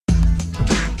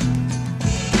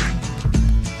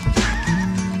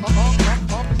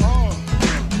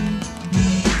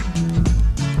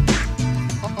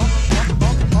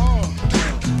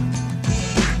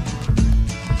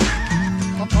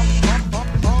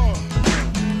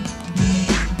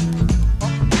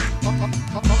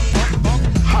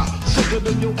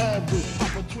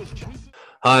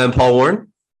Hi, I'm Paul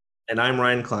Warren, And I'm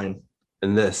Ryan Klein.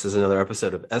 and this is another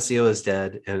episode of SEO is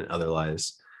Dead and Other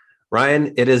Lies.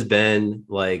 Ryan, it has been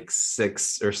like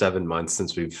 6 or 7 months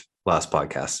since we've last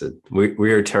podcasted.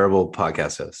 We are terrible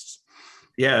podcast hosts.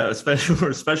 Yeah, we're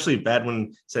especially bad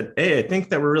when said, "Hey, I think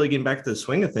that we're really getting back to the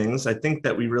swing of things. I think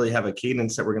that we really have a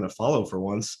cadence that we're going to follow for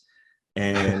once."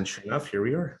 And sure enough, here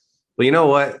we are. Well, you know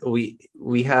what?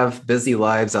 We have busy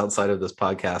lives outside of this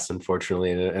podcast,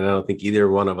 unfortunately, and I don't think either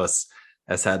one of us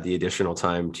has had the additional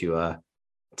time to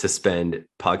spend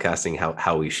podcasting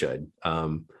how we should.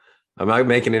 I'm not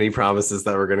making any promises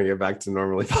that we're going to get back to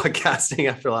normally podcasting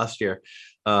after last year.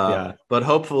 Yeah, But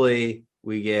hopefully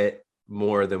we get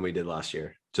more than we did last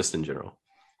year, just in general.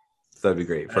 So that'd be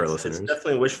great for our it's listeners.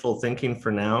 definitely wishful thinking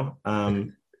for now.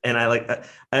 And I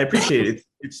appreciate it.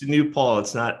 It's a new Paul.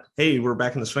 It's not, "Hey, we're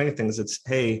back in the swing of things." It's,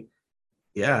 "Hey,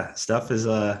 yeah, stuff is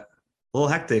a little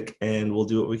hectic, and we'll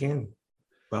do what we can."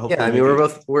 But Yeah, hopefully, I mean,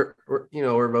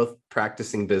 maybe we're both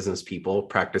practicing business people,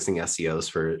 practicing SEOs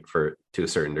for to a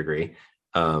certain degree.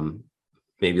 Um,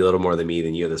 Maybe a little more than me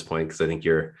than you at this point, because I think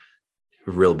you're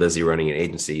real busy running an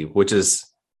agency, which is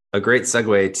a great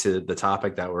segue to the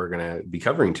topic that we're going to be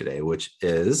covering today, which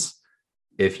is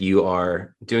if you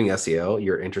are doing SEO,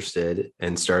 you're interested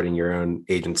in starting your own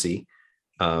agency.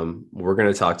 We're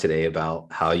going to talk today about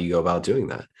how you go about doing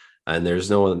that. And there's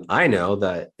no one I know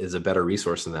that is a better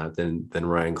resource in that than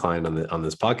Ryan Klein on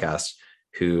this podcast,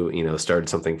 who started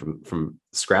something from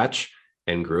scratch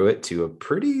and grew it to a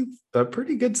pretty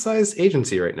good sized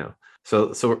agency right now.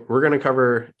 So we're going to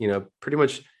cover pretty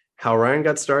much how Ryan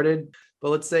got started. But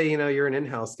let's say you're an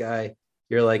in-house guy.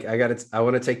 You're like, I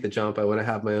want to take the jump. I want to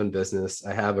have my own business.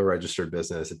 I have a registered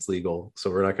business. It's legal. So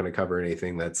we're not going to cover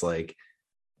anything that's like,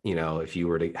 if you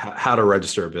were to how to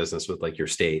register a business with like your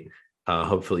state.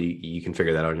 Hopefully you can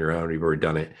figure that out on your own. You've already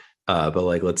done it. But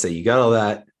like, let's say you got all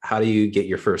that. How do you get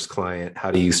your first client?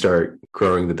 How do you start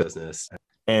growing the business?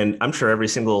 and I'm sure every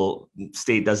single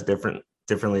state does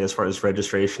differently as far as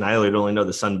registration. I only know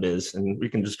the Sun Biz, and we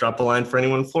can just drop a line for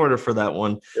anyone in Florida for that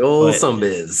one. Oh, But some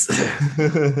biz.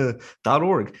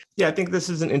 .org. Yeah, I think this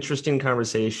is an interesting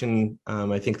conversation.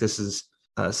 I think this is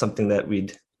something that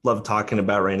we'd love talking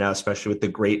about right now, especially with the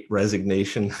Great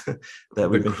Resignation that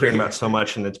we've been hearing about so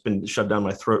much, and it's been shoved down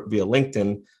my throat via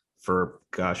LinkedIn for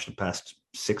the past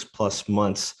 6+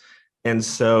 months. And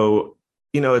so,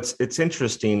 it's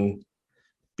interesting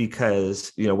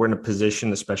because we're in a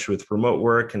position, especially with remote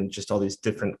work and just all these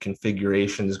different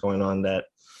configurations going on, that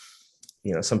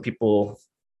some people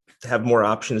have more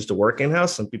options to work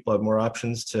in-house, some people have more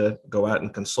options to go out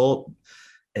and consult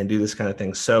and do this kind of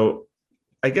thing. So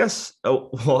I guess,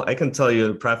 I can tell you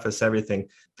to preface everything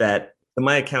that in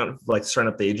my account, like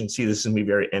starting up the agency, this is going to be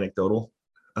very anecdotal,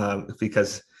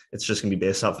 because it's just going to be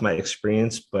based off my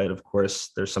experience. But of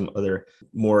course, there's some other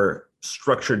more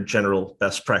structured general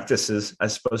best practices, I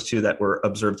suppose, too, that were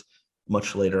observed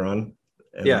much later on.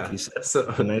 And like Yeah. you said, So,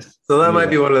 nice. so that might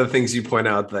be one of the things you point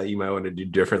out that you might want to do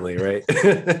differently, right?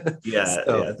 Yeah,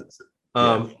 So, yeah,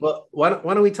 yeah. well, why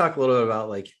don't we talk a little bit about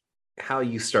like how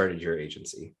you started your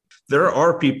agency? There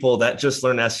are people that just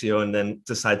learn SEO and then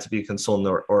decide to be a consultant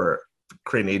or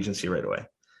create an agency right away,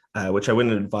 which I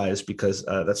wouldn't advise, because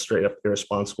that's straight up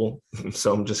irresponsible.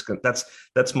 So I'm just gonna,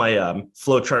 that's my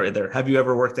flow chart right there. Have you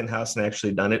ever worked in house and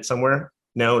actually done it somewhere?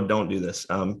 No, don't do this.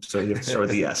 So you have to start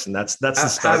with a yes, and that's the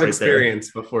start Have right there.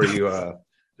 experience before you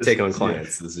take on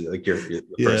clients. This is like your first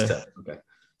Yeah. step. Okay.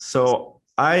 So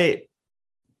I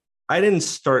didn't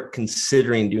start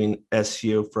considering doing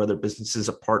SEO for other businesses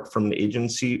apart from an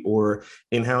agency or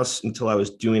in-house until I was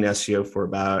doing SEO for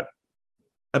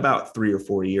about 3 or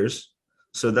 4 years.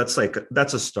 So that's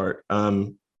a start.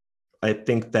 I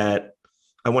think that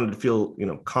I wanted to feel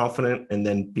confident, and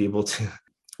then be able to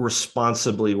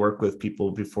responsibly work with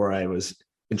people before I was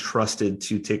entrusted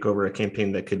to take over a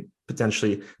campaign that could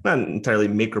potentially not entirely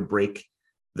make or break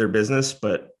their business,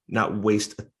 but not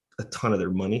waste a ton of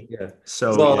their money. Yeah.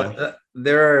 So Well,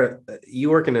 yeah. you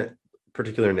work in a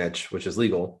particular niche, which is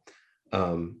legal,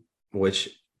 um, which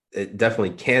it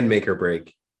definitely can make or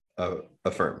break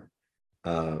a firm.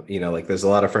 Like there's a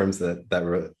lot of firms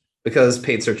because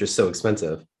paid search is so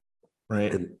expensive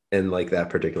Right. in like that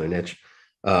particular niche.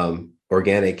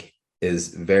 Organic is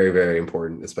very, very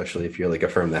important, especially if you're like a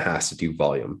firm that has to do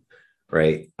volume,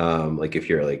 right? Like if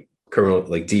you're like criminal,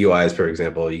 like DUIs, for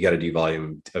example, you got to do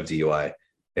volume of DUI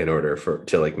in order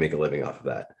to like make a living off of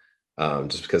that.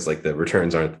 Just because like the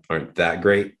returns aren't that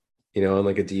great, in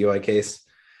like a DUI case.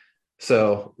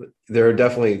 So there are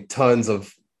definitely tons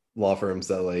of law firms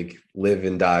that like live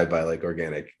and die by like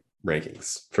organic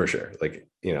rankings for sure. Like,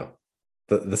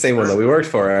 the same one that we worked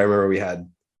for, I remember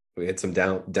we we had some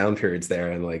down periods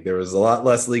there, and like there was a lot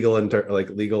less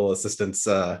legal assistance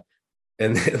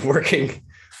and working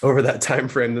over that time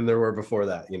frame than there were before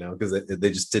that, because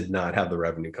they just did not have the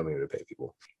revenue coming in to pay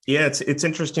people. Yeah, it's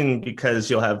interesting because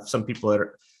you'll have some people that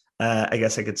are, I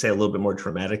guess I could say, a little bit more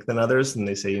dramatic than others, and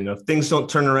they say, if things don't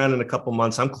turn around in a couple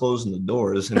months, I'm closing the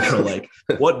doors. And you're like,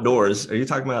 what doors? Are you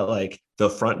talking about, like the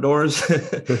front doors?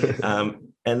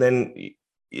 And then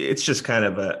it's just kind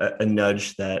of a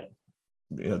nudge that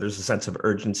there's a sense of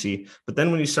urgency. But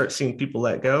then when you start seeing people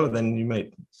let go, then you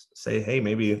might say, hey,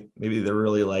 maybe they're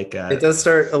really like it does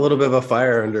start a little bit of a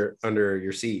fire under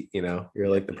your seat. You're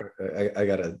like, I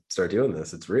gotta start doing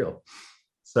this. It's real.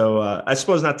 So I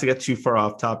suppose, not to get too far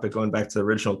off topic, going back to the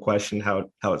original question, how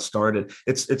it started.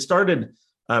 It started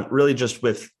really just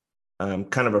with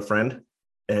kind of a friend,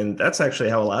 and that's actually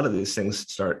how a lot of these things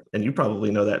start. And you probably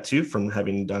know that too from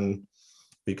having done,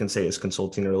 you can say, as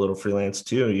consulting or a little freelance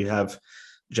too. You have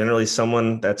generally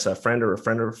someone that's a friend or a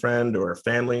friend of a friend or a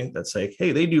family that's like,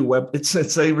 hey, they do web. It's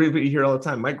like we hear all the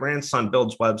time. My grandson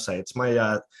builds websites.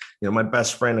 My my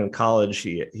best friend in college,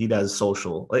 he does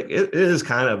social. Like it is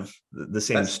kind of the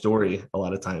same story a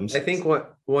lot of times. I think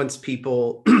once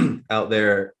people out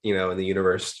there, in the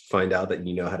universe find out that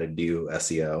how to do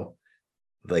SEO,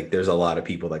 like there's a lot of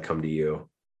people that come to you.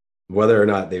 Whether or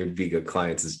not they would be good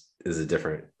clients is a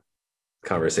different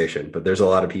conversation, but there's a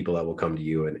lot of people that will come to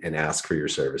you and ask for your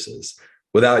services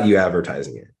without you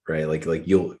advertising it, right? Like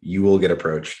you will get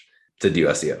approached to do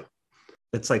SEO.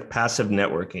 It's like passive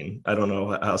networking. I don't know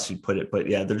how else you put it, but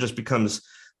yeah, there just becomes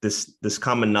this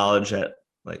common knowledge that,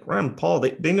 like, Ryan, Paul,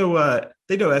 they know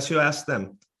SEO. Ask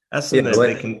them that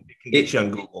they can get you on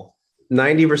Google.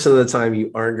 90% of the time, you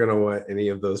aren't going to want any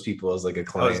of those people as like a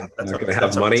client. That's not going to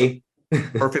have money.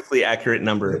 Perfectly accurate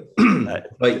number.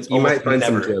 But you might find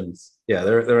some gems. Yeah,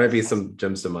 there might be some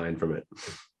gems to mine from it.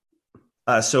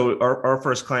 So our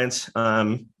first clients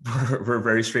were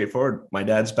very straightforward. My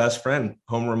dad's best friend,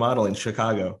 home remodeling,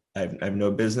 Chicago. I have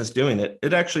no business doing it.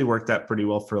 It actually worked out pretty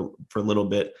well for a little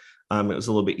bit. It was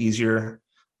a little bit easier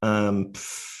 10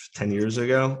 years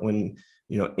ago when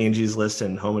Angie's List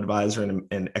and Home Advisor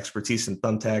and expertise in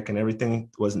Thumbtack and everything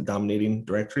wasn't dominating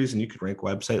directories, and you could rank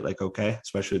website like okay,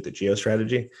 especially with the geo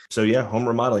strategy. So yeah, home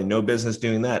remodeling, no business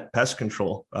doing that. Pest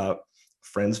control,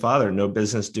 friend's father, no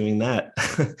business doing that.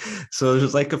 So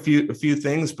there's like a few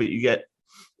things, but you get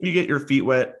your feet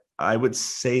wet. I would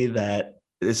say that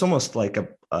it's almost like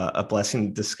a blessing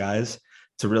in disguise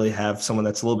to really have someone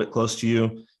that's a little bit close to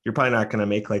you. You're probably not going to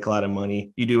make like a lot of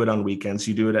money. You do it on weekends.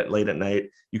 You do it at late at night.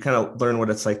 You kind of learn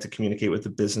what it's like to communicate with the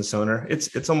business owner.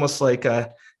 It's almost like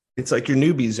it's like your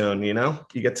newbie zone.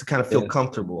 You get to kind of feel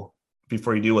comfortable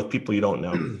before you deal with people you don't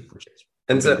know.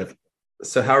 And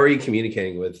so how are you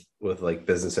communicating with like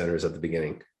business owners at the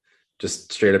beginning?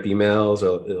 Just straight up emails,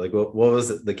 or like what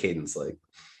was the cadence like?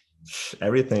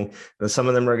 Everything. Some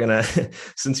of them are gonna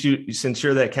since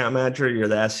you're the account manager, you're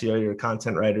the SEO, you're a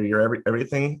content writer, you're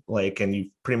everything, like, and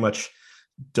you pretty much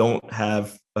don't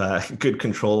have good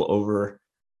control over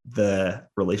the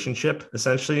relationship.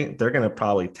 Essentially, they're gonna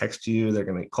probably text you, they're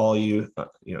gonna call you,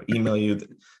 email you.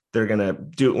 They're gonna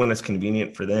do it when it's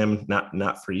convenient for them,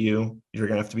 not for you. You're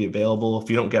gonna have to be available. If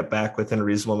you don't get back within a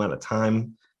reasonable amount of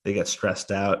time, they get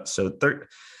stressed out. So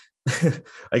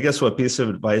I guess what piece of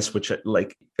advice, which,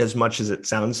 like, as much as it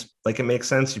sounds like it makes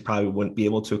sense, you probably wouldn't be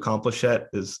able to accomplish that,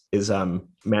 is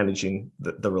managing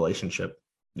the relationship.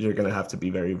 You're going to have to be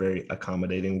very, very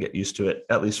accommodating, get used to it,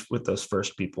 at least with those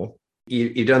first people.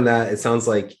 You've done that. It sounds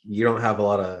like you don't have a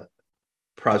lot of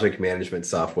project management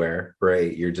software,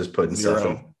 right? You're just putting stuff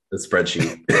in a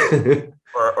spreadsheet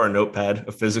or a notepad,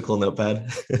 a physical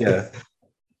notepad. Yeah.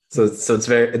 So it's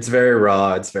very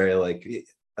raw. It's very like,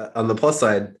 on the plus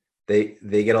side, they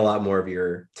get a lot more of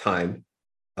your time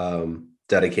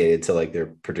dedicated to like their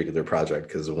particular project,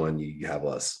 because one, you have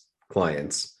less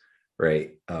clients,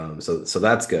 right? So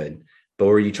that's good. But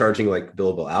were you charging like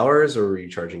billable hours, or were you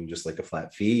charging just like a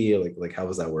flat fee? Like how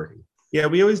was that working? Yeah,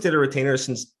 we always did a retainer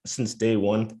since day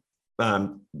one.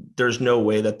 There's no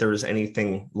way that there was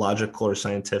anything logical or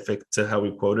scientific to how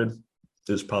we quoted.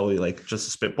 There's probably like just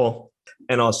a spitball.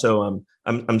 And also,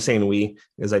 I'm saying we,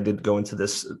 because I did go into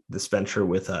this venture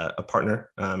with a partner.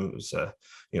 It was a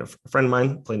friend of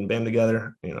mine, played in band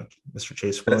together. Mr.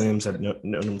 Chase Williams. I've known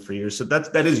him for years, so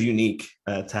that is unique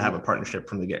to have a partnership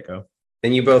from the get go.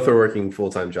 And you both are working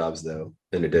full-time jobs though,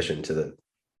 in addition to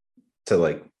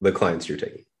like the clients you're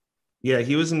taking. Yeah,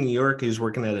 he was in New York. He was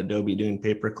working at Adobe doing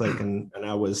pay-per-click, and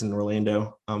I was in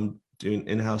Orlando, doing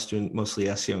in-house, doing mostly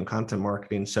SEO and content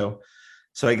marketing. So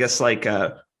I guess like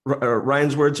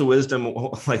Ryan's words of wisdom,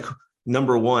 like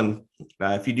number one,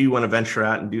 if you do want to venture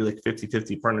out and do like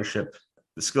 50-50 partnership,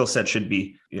 the skill set should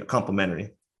be,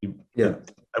 complementary. Yeah.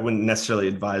 I wouldn't necessarily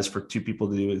advise for two people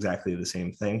to do exactly the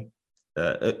same thing.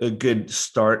 A good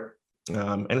start,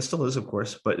 and it still is, of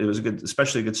course, but it was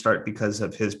especially a good start because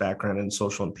of his background in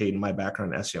social and paid, and my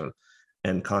background in SEO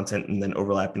and content, and then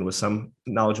overlapping with some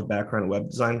knowledge of background in web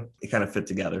design. It kind of fit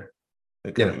together.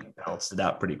 It kind of balanced it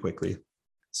out pretty quickly.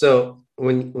 So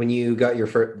when you got your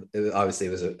first, obviously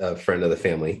it was a friend of the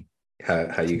family,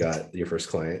 how you got your first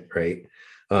client, right?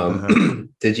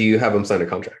 Did you have him sign a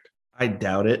contract? I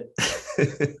doubt it.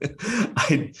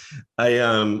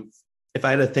 I if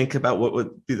I had to think about what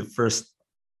would be the first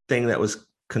thing that was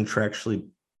contractually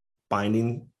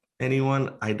binding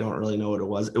anyone, I don't really know what it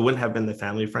was. It wouldn't have been the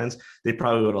family friends. They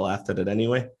probably would have laughed at it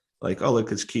anyway. Like, oh,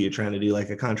 look, it's Kia trying to do like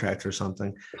a contract or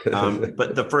something.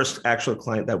 But the first actual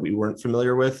client that we weren't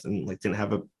familiar with and like didn't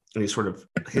have any sort of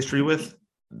history with,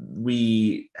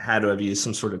 we had to have used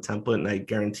some sort of template, and I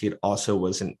guarantee it also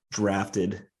wasn't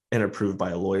drafted and approved by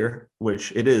a lawyer,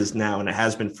 which it is now, and it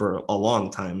has been for a long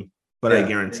time. But I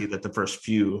guarantee that the first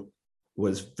few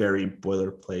was very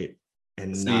boilerplate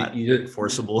and so not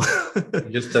enforceable. You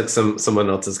just took someone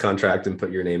else's contract and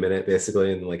put your name in it,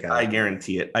 basically, and like I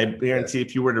guarantee it. I guarantee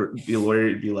if you were to be a lawyer,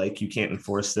 you'd be like, you can't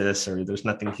enforce this, or there's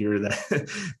nothing here that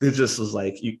it just was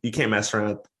like you can't mess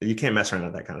around. You can't mess around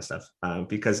with that kind of stuff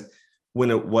because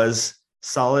when it was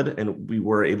solid and we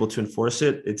were able to enforce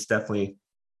it, it's definitely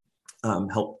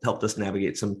helped us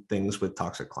navigate some things with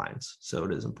toxic clients. So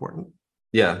it is important.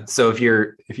 Yeah. So if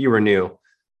you were new,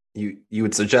 you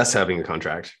would suggest having a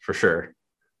contract for sure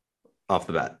off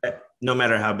the bat. No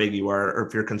matter how big you are, or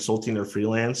if you're consulting or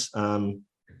freelance,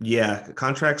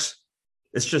 contracts.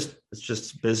 It's just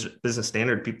business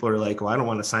standard. People are like, well, I don't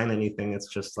want to sign anything. It's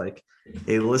just like,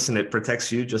 hey, listen, it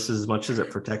protects you just as much as it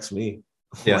protects me.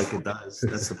 Yeah. Like it does.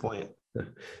 That's the point.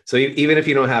 So even if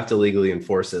you don't have to legally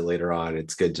enforce it later on,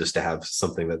 it's good just to have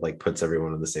something that like puts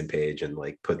everyone on the same page and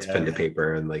like puts pen to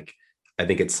paper, and like I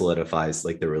think it solidifies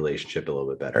like the relationship a little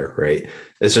bit better, right?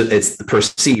 It's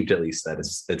perceived at least that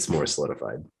it's more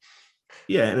solidified.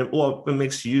 Yeah, and it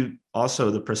makes you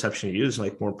also the perception you use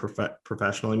like more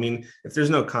professional. I mean, if there's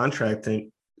no contract,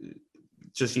 and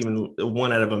just even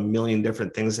one out of a million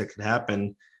different things that could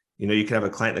happen, you could have a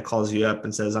client that calls you up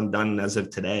and says, "I'm done as of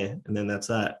today," and then that's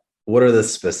that. What are the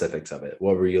specifics of it?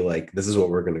 What were you like, this is what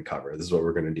we're going to cover, this is what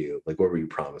we're going to do? Like, what were you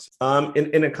promising?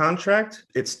 In a contract,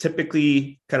 it's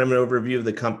typically kind of an overview of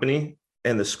the company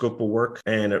and the scope of work,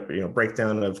 and a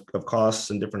breakdown of costs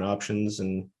and different options.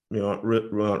 And we don't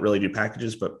really do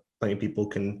packages, but plenty of people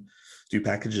can do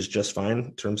packages just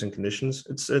fine. Terms and conditions,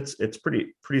 it's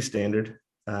pretty standard.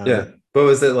 But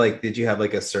was it like, did you have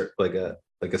like a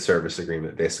service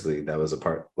agreement basically that was a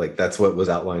part, like that's what was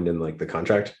outlined in like the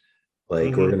contract?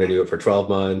 Like, we're going to do it for 12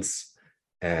 months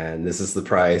and this is the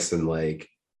price. And like,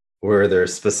 were there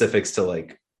specifics to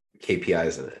like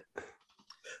KPIs in it?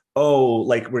 Oh,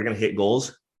 like we're going to hit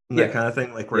goals and that kind of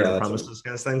thing. Like we're going to promise those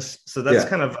kind of things. So that's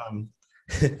kind of,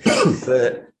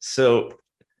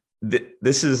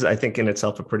 this is, I think in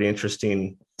itself, a pretty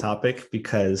interesting topic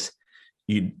because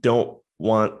you don't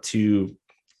want to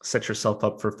set yourself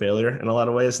up for failure in a lot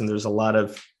of ways. And there's a lot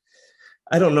of,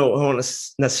 I don't know, I want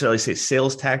to necessarily say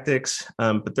sales tactics,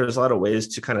 but there's a lot of ways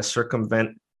to kind of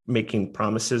circumvent making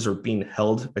promises or being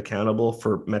held accountable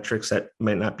for metrics that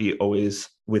might not be always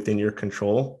within your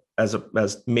control, as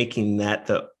making that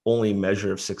the only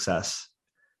measure of success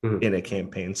in a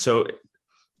campaign. So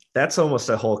that's almost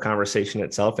a whole conversation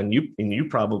itself. And you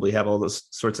probably have all those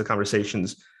sorts of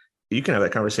conversations. You can have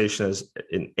that conversation as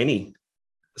in any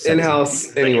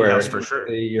in-house, anywhere, in-house for sure.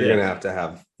 You're gonna have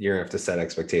to set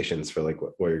expectations for like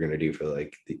what you're gonna do for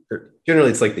like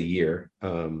generally it's like the year,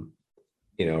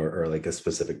 or like a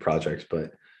specific project.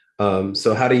 But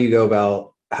so how do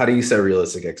you set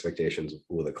realistic expectations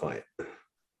with a client?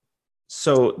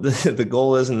 So the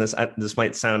goal is, and this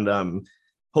might sound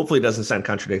hopefully it doesn't sound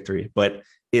contradictory, but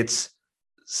it's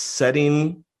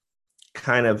setting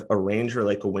kind of a range or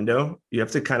like a window. You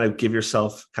have to kind of give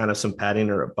yourself kind of some padding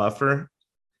or a buffer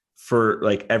for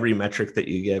like every metric that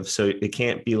you give. So it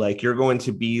can't be like you're going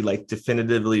to be like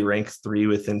definitively rank 3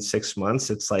 within 6 months.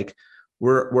 It's like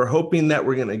we're hoping that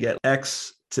we're going to get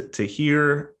X to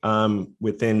here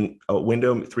within a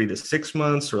window 3 to 6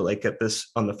 months, or like at this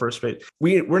on the first page.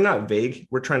 We're not vague.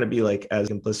 We're trying to be like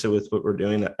as implicit with what we're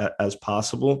doing as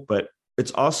possible. But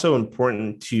it's also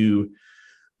important to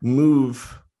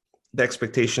move the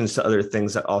expectations to other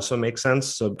things that also make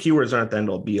sense. So keywords aren't the end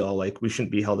all be all. Like we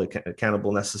shouldn't be held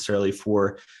accountable necessarily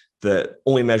for the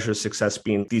only measure of success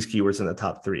being these keywords in the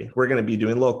top 3. We're going to be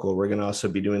doing local. We're going to also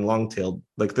be doing long tailed.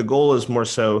 Like the goal is more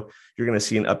so you're going to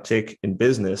see an uptick in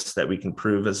business that we can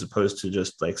prove as opposed to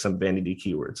just like some vanity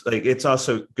keywords. Like it's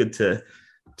also good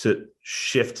to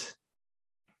shift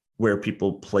where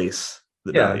people place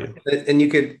the value. And you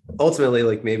could ultimately,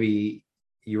 like, maybe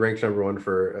you ranked number 1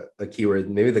 for a keyword.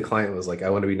 Maybe the client was like,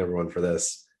 I want to be number 1 for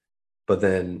this. But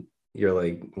then you're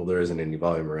like, well, there isn't any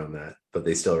volume around that, but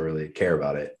they still really care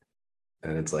about it.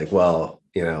 And it's like, well,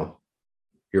 you're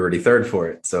already 3rd for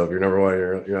it. So if you're number 1,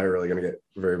 you're not really going to get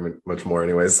very much more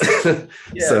anyways.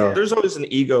 So there's always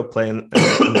an ego playing.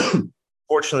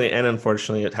 Fortunately and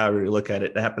unfortunately, at however you look at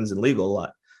it, it happens in legal a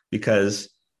lot because,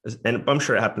 and I'm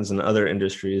sure it happens in other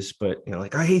industries, but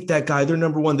like, I hate that guy. They're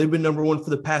number 1. They've been number 1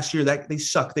 for the past year. That they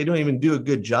suck. They don't even do a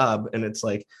good job. And it's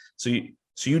like, so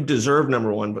you deserve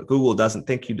number 1, but Google doesn't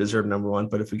think you deserve number 1.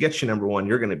 But if we get you number 1,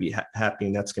 you're going to be happy,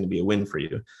 and that's going to be a win for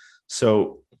you.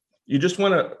 So you just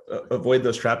want to avoid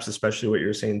those traps, especially what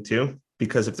you're saying too,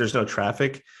 because if there's no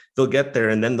traffic, they'll get there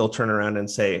and then they'll turn around and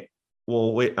say,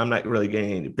 well, wait, I'm not really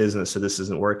getting any business, so this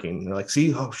isn't working. And they're like,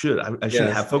 see, I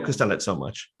shouldn't have focused on it so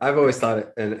much. I've always thought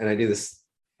it, and I do this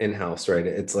in-house, right?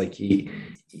 It's like you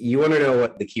want to know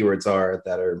what the keywords are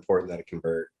that are important that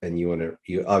convert, and you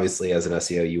obviously as an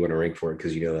SEO, you want to rank for it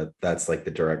because that's like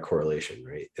the direct correlation,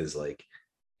 right? Is like,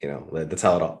 that's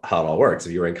how it all works.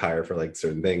 If you rank higher for like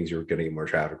certain things, you're going to get more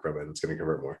traffic from it, and it's going to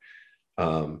convert more.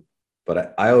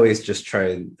 But I always just try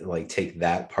and like take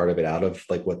that part of it out of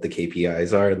like what the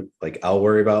KPIs are. Like I'll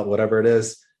worry about whatever it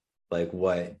is, like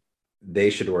what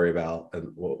they should worry about.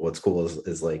 And what's cool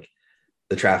is like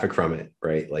the traffic from it,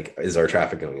 right? Like, is our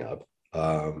traffic going up?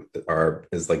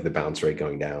 Is like the bounce rate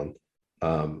going down?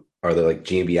 Are there like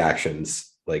GMB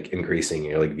actions like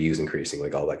increasing, like views increasing,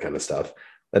 like all that kind of stuff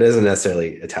that isn't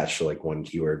necessarily attached to like one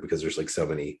keyword, because there's like so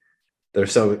many,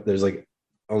 there's like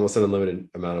almost an unlimited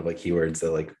amount of like keywords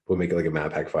that like will make it like a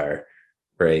map hack fire,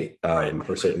 right?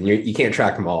 For certain, you can't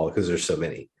track them all because there's so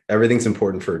many. Everything's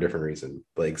important for a different reason.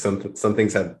 Like some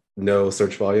things have no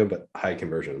search volume but high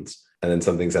conversions, and then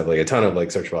some things have like a ton of like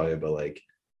search volume but like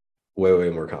way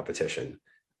more competition.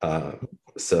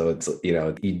 So it's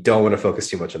you don't want to focus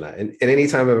too much on that. And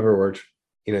anytime I've ever worked,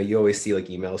 you always see like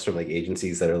emails from like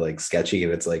agencies that are like sketchy,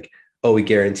 and it's like, oh, we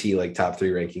guarantee like top 3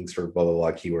 rankings for blah, blah,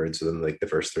 blah keywords within like the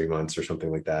first 3 months or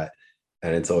something like that.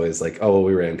 And it's always like, oh, well,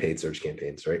 we ran paid search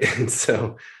campaigns, right? And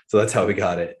so that's how we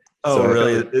got it. Oh, so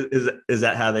really? Is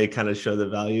that how they kind of show the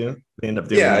value? They end up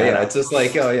doing that? Yeah. It's just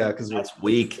like, oh yeah, because that's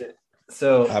weak.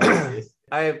 So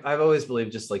I've always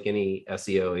believed just like any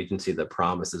SEO agency that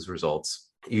promises results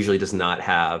usually does not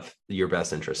have your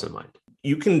best interest in mind.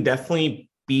 You can definitely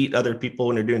beat other people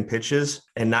when you're doing pitches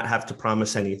and not have to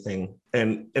promise anything.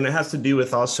 And it has to do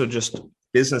with also just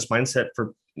business mindset a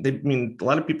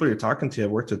lot of people you're talking to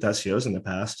have worked with SEOs in the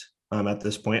past. At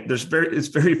this point, it's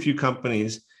very few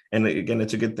companies. And again,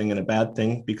 it's a good thing and a bad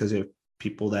thing, because you have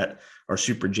people that are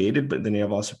super jaded, but then you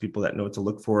have also people that know what to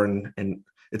look for, and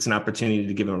it's an opportunity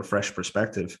to give them a fresh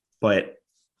perspective. But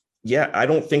yeah, I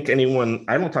don't talk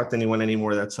to anyone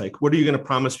anymore that's like, what are you going to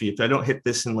promise me? If I don't hit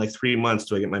this in like 3 months,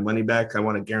 do I get my money back? I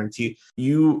want to guarantee.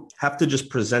 You have to just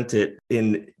present it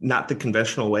in not the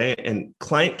conventional way. And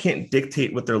client can't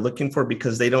dictate what they're looking for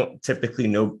because they don't typically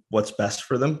know what's best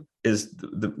for them, is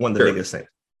one of the biggest things.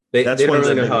 They don't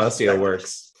really know how SEO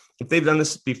works. If they've done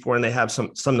this before and they have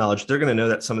some knowledge, they're going to know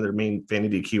that some of their main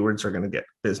vanity keywords are going to get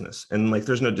business. And like,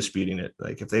 there's no disputing it.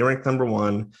 Like if they rank number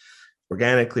 1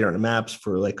 organically on the maps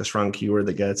for like a strong keyword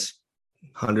that gets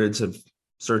hundreds of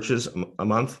searches a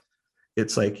month,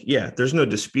 it's like, yeah, there's no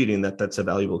disputing that that's a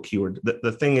valuable keyword.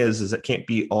 The thing is it can't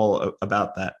be all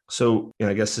about that. So,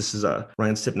 I guess this is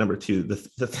Ryan's tip number 2. The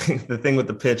thing with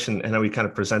the pitch and how we kind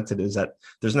of present it is that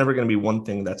there's never going to be one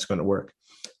thing that's going to work.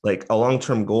 Like a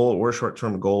long-term goal or a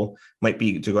short-term goal might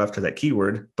be to go after that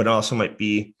keyword, but it also might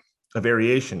be a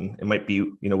variation. It might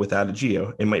be, without a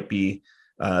geo. It might be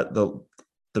the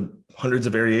hundreds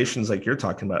of variations like you're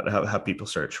talking about, how people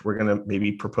search. We're going to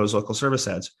maybe propose local service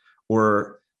ads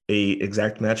or a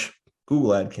exact match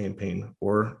Google ad campaign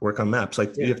or work on maps.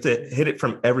 Like you have to hit it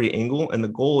from every angle. And the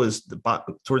goal is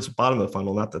towards the bottom of the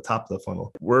funnel, not the top of the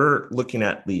funnel. We're looking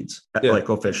at leads, like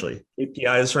officially.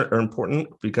 APIs are important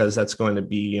because that's going to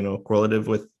be, correlative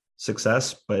with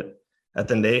success. But at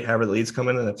the end of the day, however the leads come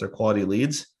in, and if they're quality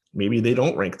leads, maybe they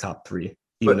don't rank top 3,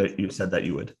 even though you said that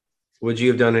you would. Would you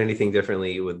have done anything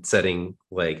differently with setting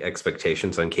like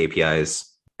expectations on KPIs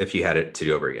if you had it to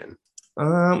do over again?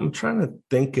 I'm trying to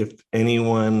think if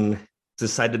anyone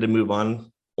decided to move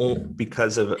on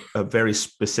because of a very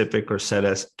specific or set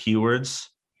as keywords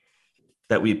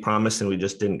that we promised and we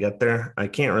just didn't get there. I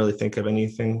can't really think of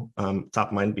anything top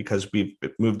of mind because we've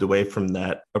moved away from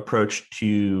that approach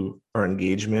to our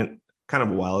engagement kind of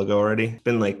a while ago already. It's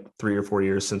been like 3 or 4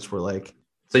 years since we're like,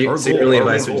 so your only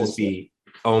advice would goal just be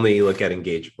only look at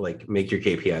engage, like make your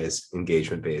KPIs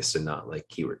engagement based and not like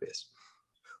keyword based.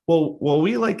 Well,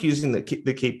 we like using the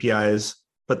KPIs,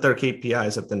 but they're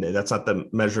KPIs at the end of the day. That's not the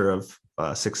measure of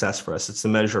success for us. It's the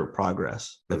measure of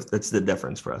progress. That's the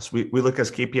difference for us. We look at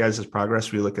KPIs as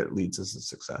progress. We look at leads as a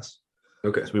success.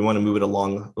 Okay. So we want to move it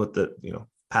along with the,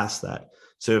 past that.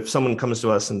 So if someone comes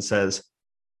to us and says,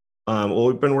 well,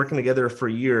 we've been working together for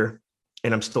a year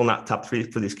and I'm still not top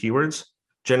 3 for these keywords,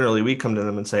 generally we come to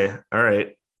them and say, all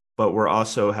right, but we're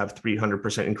also have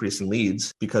 300% increase in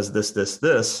leads because this,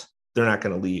 they're not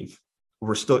going to leave.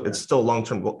 It's still a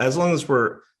long-term goal. As long as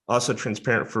we're also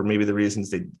transparent for maybe the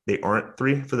reasons they aren't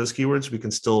 3 for those keywords, we can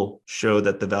still show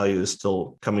that the value is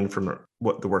still coming from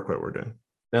what the work that we're doing.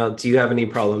 Now, do you have any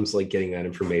problems like getting that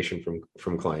information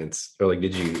from clients, or like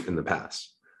did you in the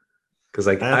past? Because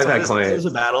like I've had clients. It was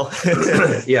a battle.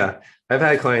 Yeah, I've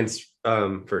had clients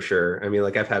for sure. I mean,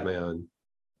 like I've had my own.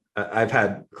 I've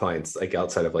had clients like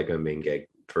outside of like a main gig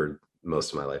for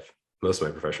most of my life, most of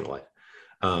my professional life.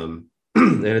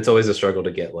 And it's always a struggle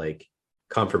to get like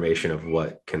confirmation of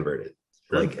what converted,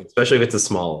 like especially if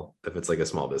it's like a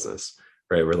small business,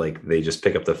 right? Where like they just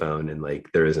pick up the phone and like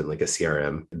there isn't like a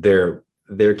CRM.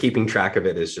 They're keeping track of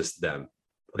it as just them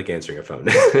like answering a phone,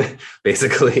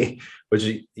 basically. Which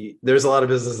there's a lot of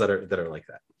businesses that are like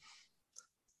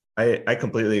that. I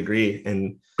completely agree,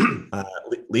 and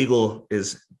legal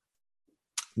is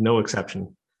no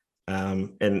exception.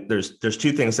 And there's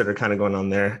 2 things that are kind of going on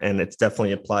there, and it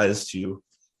definitely applies to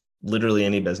literally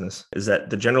any business, is that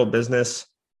the general business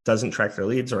doesn't track their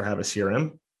leads or have a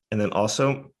CRM. And then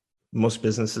also most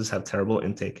businesses have terrible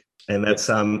intake. And that's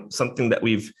something that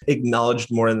we've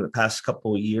acknowledged more in the past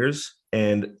couple of years,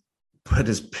 but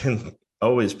has been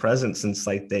always present since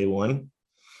like day one.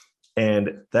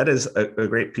 And that is a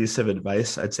great piece of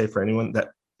advice, I'd say, for anyone. That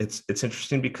it's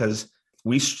interesting because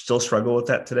we still struggle with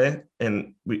that today,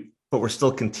 but we're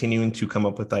still continuing to come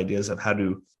up with ideas of how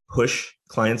to push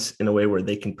clients in a way where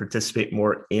they can participate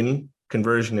more in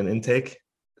conversion and intake,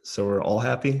 so we're all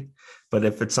happy. But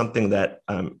if it's something that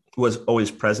was always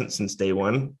present since day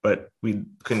one, but we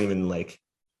couldn't even like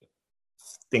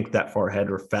think that far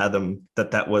ahead or fathom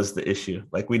that was the issue,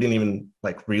 like we didn't even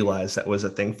like realize that was a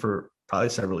thing for probably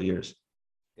several years.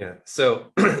 Yeah,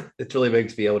 so it's really big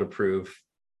to be able to prove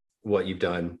what you've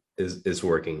done is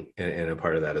working, and a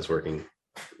part of that is working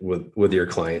with your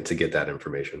client to get that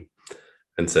information.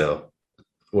 And so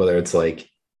whether it's like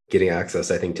getting access,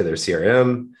 I think, to their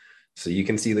CRM so you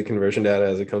can see the conversion data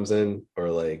as it comes in, or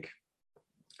like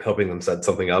helping them set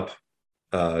something up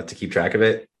to keep track of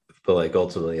it. But like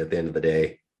ultimately at the end of the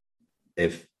day,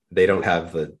 if they don't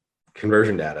have the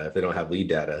conversion data, if they don't have lead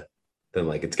data, then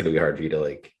like it's going to be hard for you to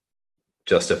like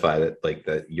justify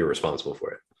that you're responsible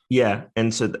for it. Yeah.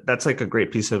 And so that's like a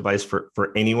great piece of advice for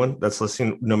anyone that's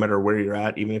listening, no matter where you're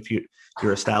at, even if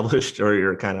you're established or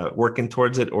you're kind of working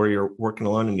towards it, or you're working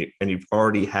alone and you've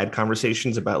already had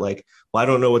conversations about like, well, I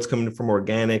don't know what's coming from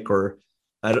organic, or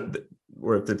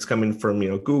if it's coming from,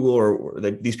 Google, or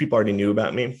these people already knew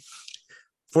about me.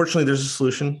 Fortunately, there's a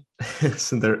solution.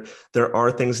 So there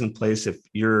are things in place if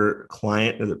your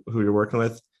client who you're working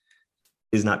with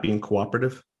is not being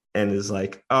cooperative and is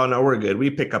like, oh no, we're good, we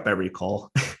pick up every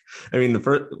call. I mean, the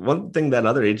first one thing that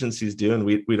other agencies do, and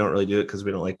we don't really do it because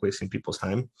we don't like wasting people's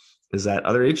time, is that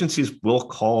other agencies will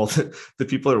call the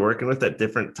people they're working with at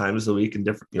different times of the week and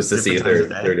different, just to see if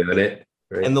they're doing it.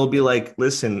 Right? And they'll be like,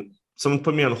 listen, someone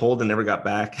put me on hold and never got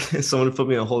back. Someone put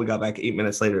me on hold and got back 8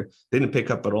 minutes later. They didn't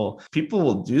pick up at all. People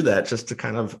will do that just to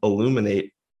kind of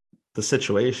illuminate the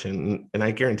situation. And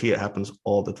I guarantee it happens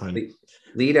all the time.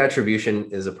 Lead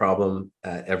attribution is a problem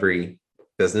at every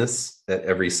business, at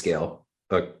every scale,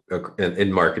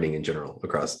 in marketing in general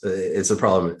across. It's a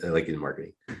problem like in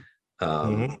marketing.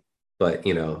 But,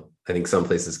 I think some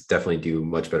places definitely do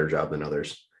much better job than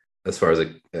others as far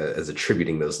as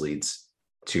attributing those leads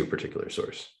to a particular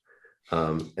source.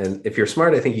 And if you're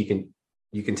smart, I think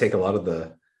you can take a lot of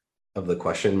the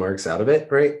question marks out of it,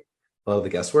 right? A lot of the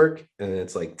guesswork, and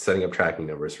it's like setting up tracking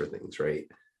numbers for things, right?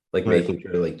 Like making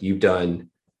sure like you've done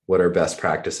what are best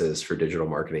practices for digital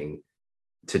marketing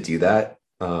to do that.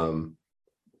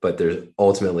 But there's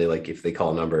ultimately, like, if they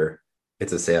call a number,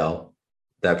 it's a sale,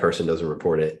 that person doesn't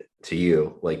report it to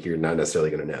you, like you're not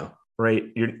necessarily going to know. Right.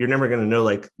 You're never going to know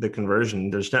like the conversion.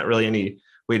 There's not really any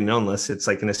way to know unless it's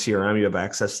like in a CRM, you have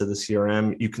access to the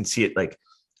CRM. You can see it like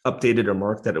updated or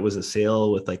marked that it was a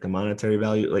sale with like a monetary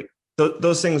value. Like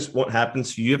those things won't happen.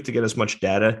 So you have to get as much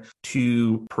data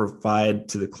to provide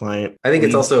to the client. I think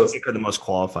it's also are the most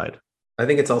qualified. I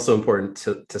think it's also important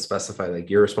to specify like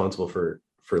you're responsible for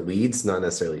leads, not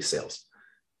necessarily sales.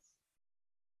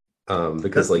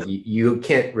 Because like you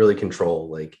can't really control,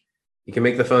 like you can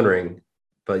make the phone ring,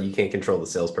 but you can't control the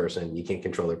salesperson. You can't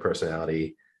control their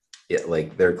personality,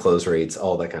 like their close rates,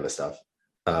 all that kind of stuff.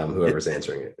 Whoever's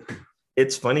answering it.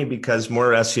 It's funny because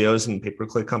more SEOs and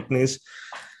pay-per-click companies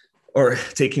are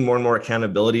taking more and more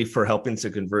accountability for helping to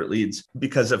convert leads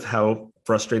because of how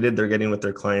frustrated they're getting with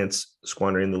their clients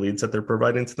squandering the leads that they're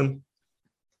providing to them.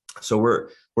 So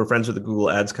we're friends with a Google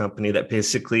Ads company that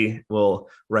basically will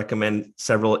recommend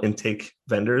several intake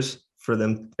vendors for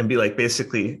them and be like,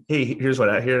 basically, hey, here's what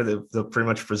I hear. They'll pretty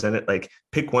much present it like,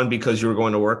 pick one because you were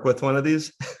going to work with one of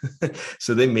these.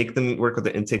 So they make them work with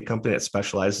the intake company that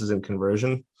specializes in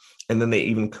conversion. And then they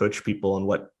even coach people on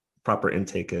what proper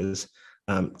intake is,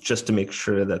 just to make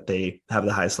sure that they have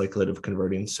the highest likelihood of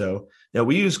converting. So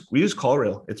we use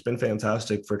CallRail. It's been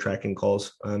fantastic for tracking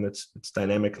calls. It's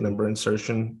dynamic number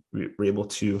insertion. We're able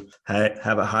to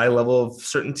have a high level of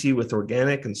certainty with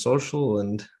organic and social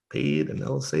and paid and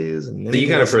LSAs. And so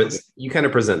you kind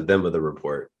of present them with a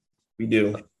report. We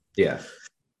do. Yeah.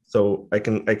 So I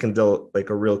can tell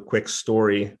like a real quick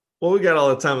story. Well, we got all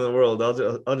the time in the world.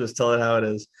 I'll just tell it how it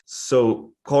is.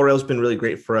 So CallRail's been really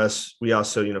great for us. We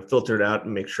also, filter it out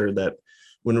and make sure that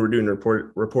when we're doing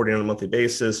reporting on a monthly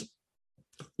basis,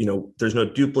 there's no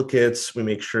duplicates. We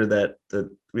make sure that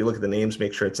we look at the names,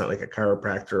 make sure it's not like a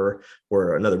chiropractor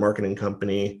or another marketing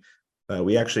company.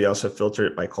 We actually also filter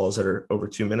it by calls that are over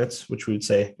 2 minutes, which we would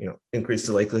say, increase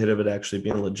the likelihood of it actually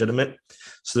being legitimate.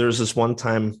 So there's this one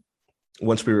time,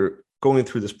 once we were going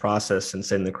through this process and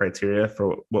setting the criteria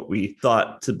for what we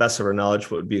thought, to the best of our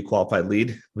knowledge, what would be a qualified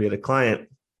lead, we had a client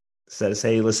says,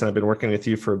 hey, listen, I've been working with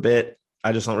you for a bit.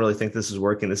 I just don't really think this is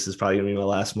working. This is probably going to be my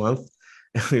last month.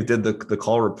 And we did the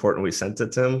call report and we sent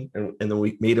it to him. And then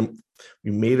we made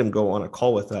him go on a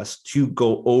call with us to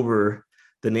go over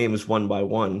the names one by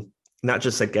one, not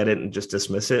just like get it and just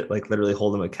dismiss it, like literally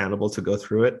hold him accountable to go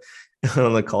through it. And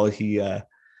on the call, he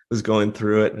was going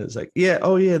through it and it's like, yeah,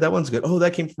 oh yeah, that one's good. Oh,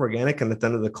 that came from organic. And at the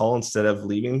end of the call, instead of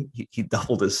leaving, he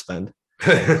doubled his spend.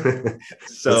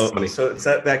 So it's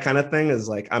that kind of thing is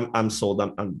like, I'm sold.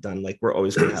 I'm done. Like we're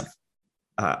always going to have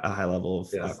a high level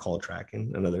of call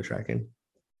tracking and other tracking.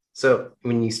 So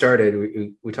when you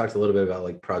started, we talked a little bit about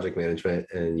like project management,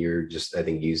 and you're just, I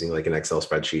think, using like an Excel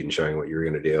spreadsheet and showing what you were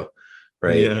going to do,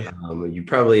 right? Yeah. You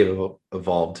probably have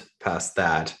evolved past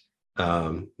that,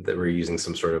 that we're using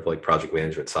some sort of like project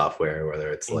management software, whether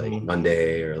it's like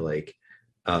Monday or like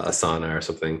Asana or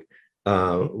something.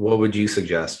 What would you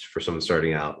suggest for someone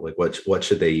starting out? Like what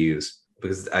should they use?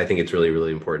 Because I think it's really,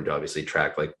 really important to obviously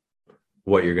track like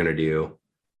what you're going to do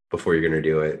before you're going to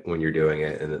do it, when you're doing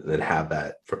it, and then have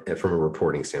that from a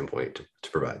reporting standpoint to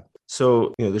provide.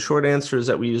 So, the short answer is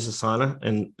that we use Asana,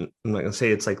 and I'm not going to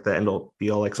say it's like the end all be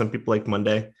all. Like some people like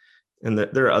Monday, and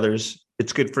there are others.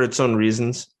 It's good for its own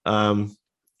reasons. I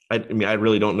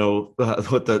really don't know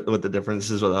what the difference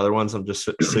is with other ones. I'm just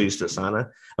so used to Asana.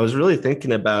 I was really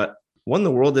thinking about, what in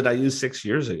the world did I use 6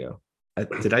 years ago?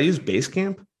 Did I use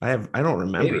Basecamp? I don't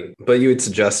remember. Maybe, but you would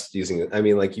suggest using it. I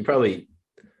mean, like you probably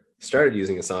started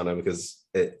using Asana because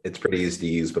it's pretty easy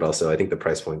to use, but also I think the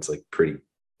price point's like pretty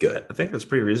good. I think it's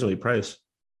pretty reasonably priced.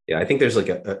 Yeah, I think there's like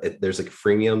there's like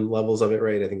freemium levels of it,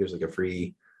 right? I think there's like a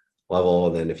free level,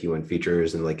 and then if you want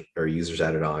features and like or users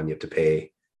added on, you have to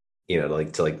pay,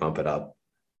 to bump it up.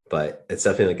 But it's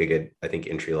definitely like a good, I think,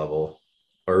 entry level,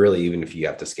 or really even if you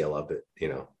have to scale up it,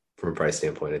 from a price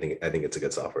standpoint, I think it's a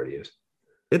good software to use.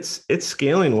 It's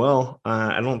scaling well.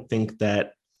 I don't think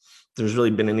that there's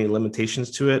really been any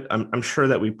limitations to it. I'm sure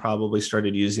that we probably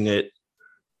started using it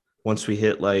once we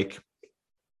hit like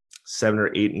 7 or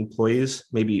 8 employees,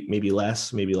 maybe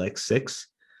less, maybe like 6.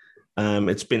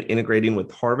 It's been integrating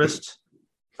with Harvest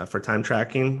for time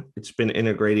tracking. It's been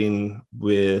integrating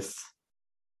with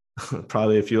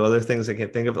probably a few other things I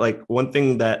can't think of. Like one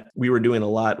thing that we were doing a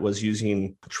lot was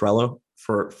using Trello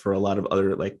for a lot of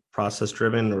other like process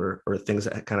driven or things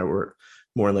that kind of were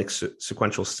more in like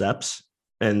sequential steps.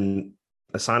 And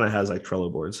Asana has like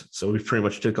Trello boards. So we pretty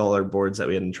much took all our boards that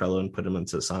we had in Trello and put them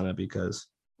into Asana because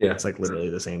it's like literally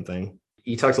the same thing.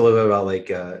 You talked a little bit about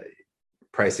like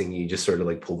pricing. You just sort of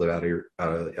like pulled it out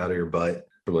of your butt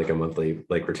from like a monthly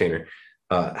like retainer.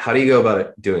 How do you go about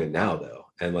it doing it now though?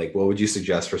 And like, what would you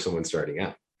suggest for someone starting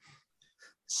out?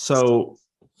 So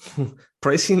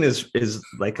pricing is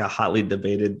like a hotly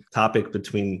debated topic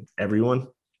between everyone.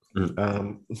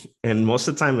 And most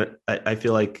of the time I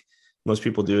feel like most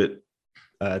people do it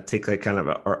take like kind of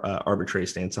a arbitrary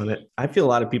stance on it. I feel a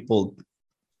lot of people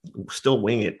still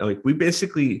wing it. Like we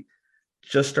basically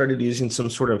just started using some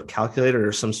sort of calculator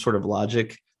or some sort of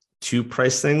logic to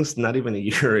price things not even a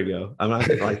year ago. I'm not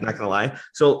gonna lie.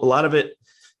 So a lot of it,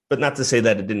 but not to say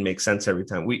that it didn't make sense every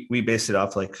time. We based it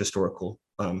off like historical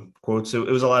quotes. So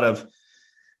it was a lot of,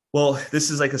 well, this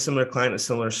is like a similar client, a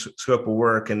similar scope of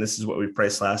work, and this is what we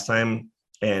priced last time.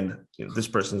 And this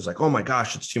person is like, oh my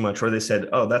gosh, it's too much. Or they said,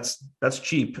 oh, that's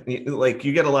cheap. Like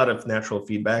you get a lot of natural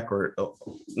feedback or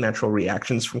natural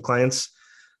reactions from clients.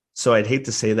 So I'd hate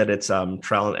to say that it's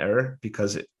trial and error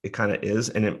because it kind of is,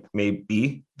 and it may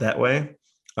be that way.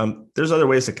 There's other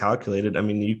ways to calculate it. I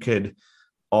mean, you could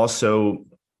also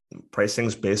price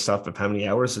things based off of how many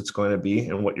hours it's going to be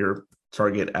and what your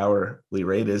target hourly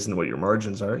rate is and what your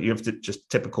margins are. You have to just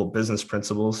typical business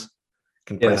principles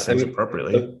can price things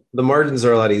appropriately. The margins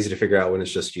are a lot easier to figure out when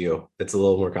it's just you. It's a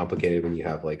little more complicated when you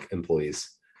have like employees.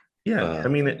 Yeah, I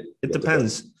mean, it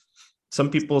depends. Some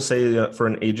people say for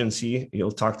an agency,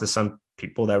 you'll talk to some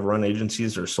people that run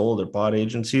agencies or sold or bought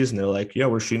agencies, and they're like, yeah,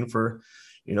 we're shooting for,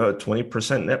 a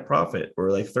 20% net profit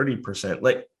or like 30%.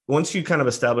 Like once you kind of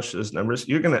establish those numbers,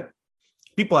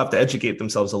 people have to educate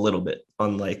themselves a little bit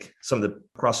on like some of the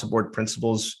across the board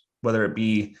principles, whether it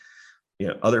be,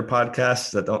 other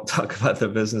podcasts that don't talk about the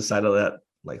business side of that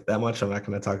like that much. I'm not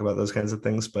going to talk about those kinds of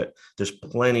things, but there's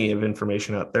plenty of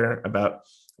information out there about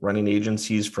running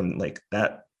agencies from like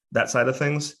that side of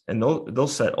things. And they'll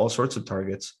set all sorts of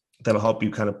targets that'll help you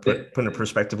kind of put in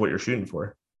perspective what you're shooting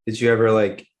for. Did you ever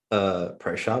like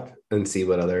price shop and see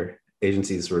what other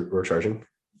agencies were charging?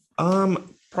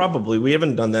 Probably. We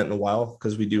haven't done that in a while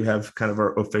because we do have kind of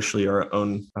officially our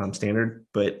own standard.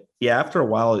 But yeah, after a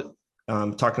while,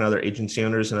 talking to other agency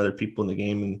owners and other people in the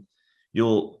game, and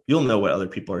you'll know what other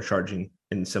people are charging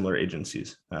in similar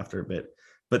agencies after a bit.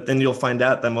 But then you'll find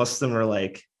out that most of them are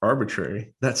like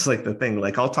arbitrary. That's like the thing.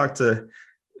 Like I'll talk to,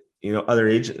 other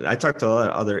agents. I talked to a lot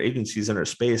of other agencies in our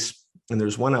space, and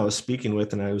there's one I was speaking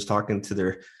with, and I was talking to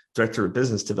their director of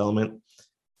business development.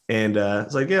 And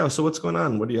it's like, yeah, so what's going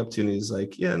on? What are you up to? And he's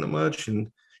like, yeah, not much. And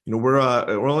we're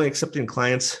only accepting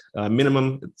clients.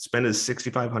 Minimum spend is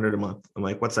 $6,500 a month. I'm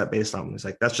like, what's that based on? He's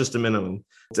like, that's just a minimum.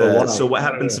 So what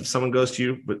happens if someone goes to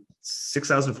you with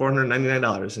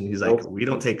 $6,499? And he's like, we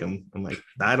don't take them. I'm like,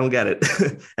 I don't get it,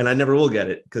 and I never will get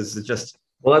it because it's just.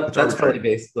 Well, that's probably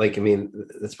based. Like, I mean,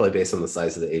 that's probably based on the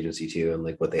size of the agency too, and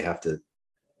like what they have to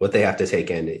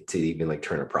take in to even like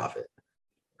turn a profit.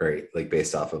 Right, like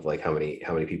based off of like how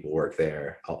many people work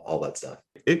there, all that stuff.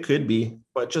 It could be,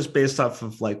 but just based off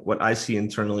of like what I see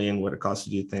internally and what it costs to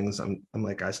do things, I'm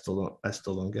like I still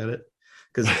don't get it,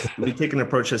 because we take an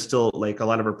approach that's still like a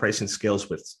lot of our pricing scales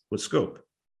with scope,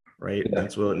 right? Yeah.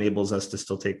 That's what enables us to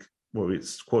still take what we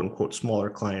quote unquote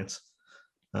smaller clients.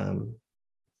 I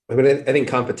mean, I think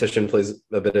competition plays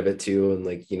a bit of it too, and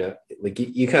like like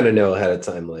you kind of know ahead of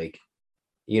time, like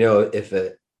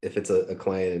if it's a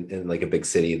client in like a big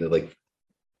city that like,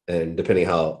 and depending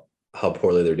how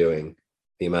poorly they're doing,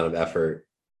 the amount of effort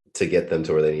to get them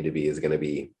to where they need to be is going to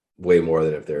be way more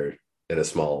than if they're in a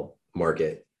small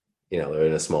market, they're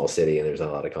in a small city and there's not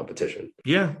a lot of competition.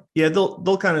 Yeah.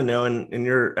 They'll kind of know. And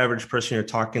your average person you're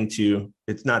talking to,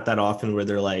 it's not that often where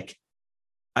they're like,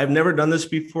 I've never done this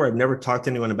before. I've never talked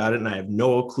to anyone about it. And I have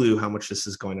no clue how much this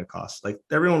is going to cost. Like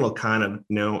everyone will kind of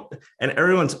know, and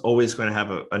everyone's always going to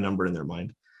have a number in their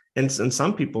mind. And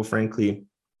some people, frankly,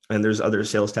 and there's other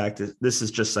sales tactics, this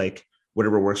is just like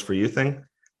whatever works for you thing.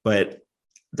 But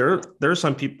there are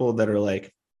some people that are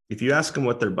like, if you ask them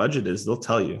what their budget is, they'll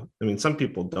tell you. I mean, some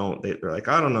people don't. They're like,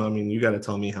 I don't know. I mean, you got to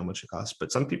tell me how much it costs.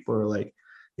 But some people are like,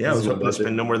 yeah, I was hoping to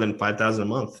spend no more than $5,000 a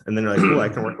month. And then they're like, cool, I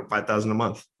can work with $5,000 a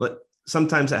month. But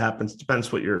sometimes it happens.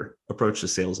 Depends what your approach to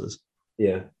sales is.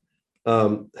 Yeah.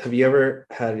 Have you ever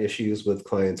had issues with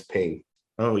clients paying?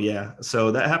 Oh yeah. So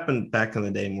that happened back in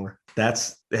the day more.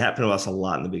 It happened to us a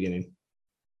lot in the beginning.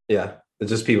 Yeah.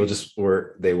 It's just people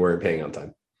they weren't paying on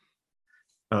time.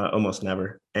 Almost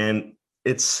never. And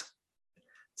it's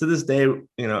to this day,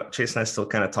 Chase and I still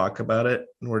kind of talk about it.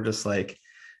 And we're just like,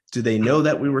 do they know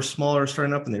that we were smaller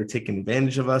starting up and they were taking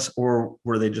advantage of us? Or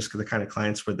were they just the kind of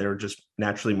clients where they were just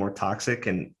naturally more toxic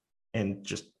and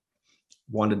just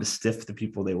wanted to stiff the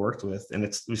people they worked with?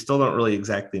 And we still don't really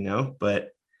exactly know, but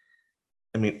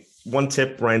I mean,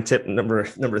 Ryan tip number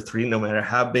 3, no matter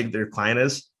how big their client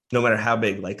is, no matter how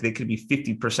big, like they could be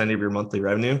 50% of your monthly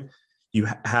revenue, you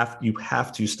have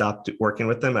to stop working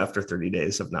with them after 30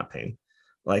 days of not paying.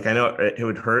 Like, I know it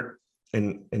would hurt,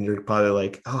 and you're probably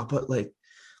like, oh, but like,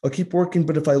 I'll keep working,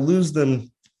 but if I lose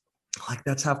them, like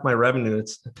that's half my revenue.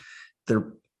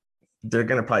 They're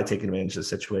going to probably take advantage of the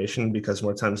situation because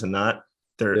more times than not,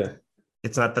 Yeah.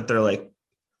 It's not that they're like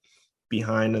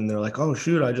behind and they're like, oh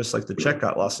shoot, I just like the check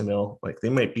got lost in the mail. Like they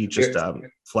might be just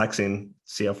flexing,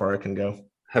 see how far it can go.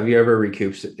 Have you ever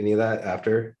recouped any of that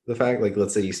after the fact? Like,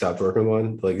 let's say you stopped working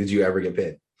one. Like, did you ever get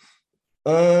paid?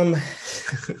 Um,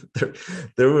 there,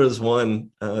 there was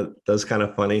one that was kind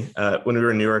of funny when we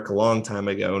were in New York a long time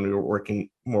ago, and we were working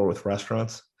more with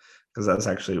restaurants because that's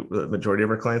actually the majority of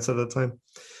our clients at the time.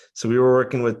 So we were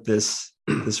working with this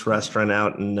restaurant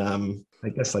out in I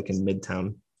guess like in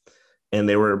Midtown, and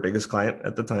they were our biggest client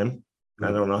at the time.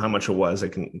 I don't know how much it was. I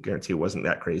can guarantee it wasn't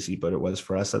that crazy, but it was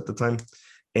for us at the time.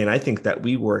 And I think that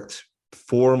we worked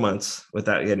 4 months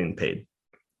without getting paid.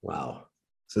 Wow.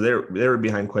 So they were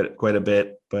behind quite a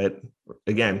bit, but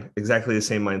again, exactly the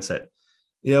same mindset.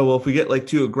 Yeah, well, if we get like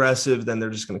too aggressive, then they're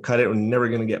just going to cut it. We're never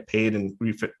going to get paid, and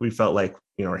we felt like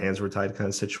our hands were tied kind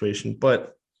of situation.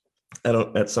 But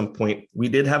at some point we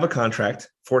did have a contract,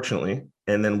 fortunately,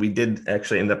 and then we did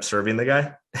actually end up serving the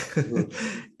guy,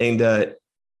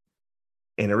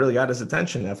 and it really got his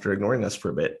attention after ignoring us for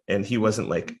a bit. And he wasn't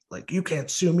like you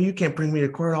can't sue me, you can't bring me to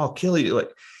court, I'll kill you.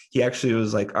 Like he actually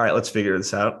was like, all right, let's figure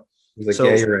this out. He's like,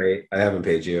 yeah, you're right. I haven't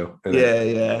paid you.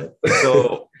 Yeah.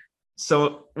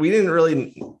 So we didn't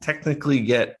really technically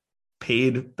get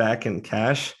paid back in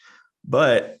cash,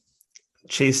 but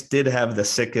Chase did have the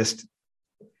sickest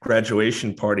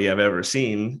graduation party I've ever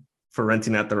seen for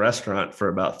renting out the restaurant for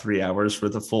about 3 hours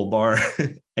with a full bar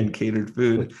and catered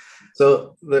food.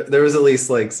 So there was at least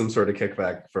like some sort of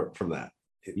kickback from that.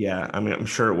 Yeah. I mean, I'm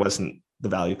sure it wasn't the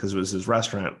value because it was his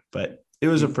restaurant, but it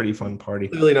was a pretty fun party.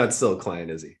 Clearly not still a client,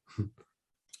 is he?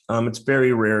 It's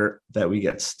very rare that we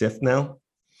get stiff now.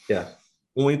 Yeah.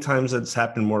 Only times that's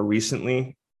happened more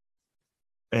recently,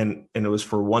 and it was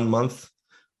for 1 month,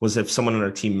 was if someone on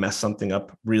our team messed something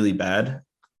up really bad,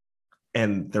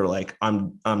 and they're like,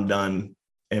 I'm done,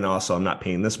 and also I'm not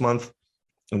paying this month,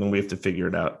 and then we have to figure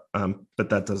it out. But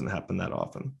that doesn't happen that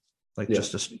often. Like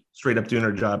just straight up doing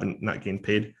our job and not getting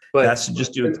paid. But that's to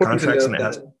just do with contracts, and it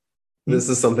has. This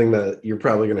is something that you're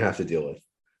probably going to have to deal with.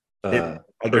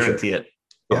 I guarantee it.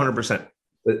 100%.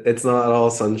 It's not all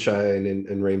sunshine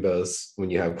and rainbows when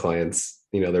you have clients.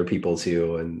 They're people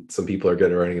too, and some people are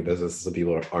good at running a business, some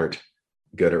people aren't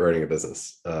good at running a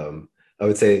business. I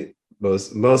would say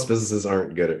most businesses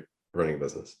aren't good at running a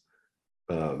business.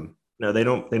 No, they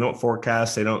don't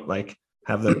forecast. They don't like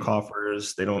have their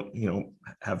coffers. They don't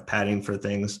have padding for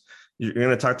things. You're going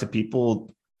to talk to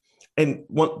people, and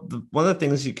one of the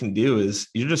things you can do is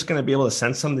you're just going to be able to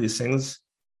sense some of these things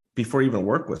before you even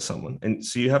work with someone. And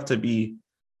so you have to be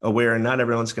aware, and not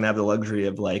everyone's going to have the luxury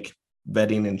of like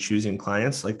vetting and choosing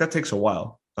clients. Like that takes a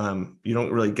while. You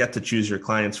don't really get to choose your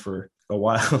clients for a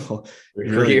while.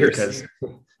 Really, years. Because,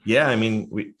 yeah, I mean,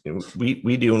 we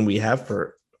do, and we have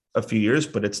for a few years,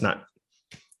 but it's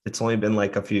only been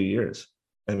like a few years.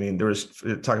 I mean, there was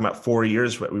talking about 4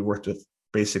 years where we worked with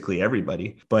basically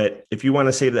everybody. But if you want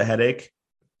to save the headache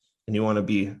and you want to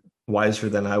be wiser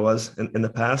than I was in the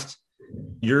past,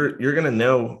 you're going to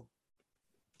know.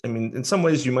 I mean, in some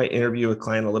ways you might interview a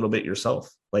client a little bit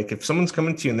yourself. Like if someone's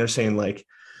coming to you and they're saying like,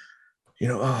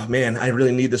 oh man, I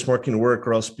really need this marketing to work,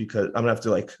 or else because I'm gonna have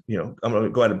to I'm gonna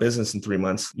go out of business in 3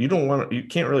 months. You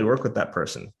can't really work with that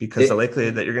person because the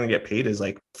likelihood that you're gonna get paid is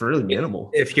like fairly minimal.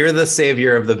 If you're the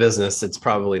savior of the business, it's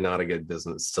probably not a good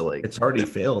business to like. It's already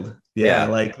failed. Yeah,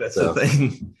 like that's the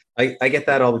thing. I get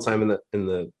that all the time in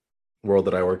the world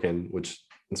that I work in, which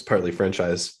is partly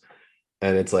franchise,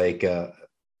 and it's like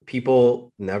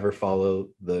people never follow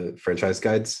the franchise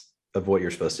guides of what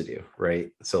you're supposed to do,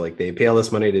 right? So like they pay all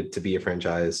this money to be a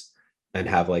franchise and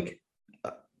have like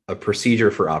a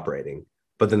procedure for operating,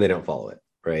 but then they don't follow it,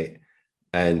 right?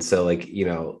 And so like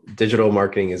digital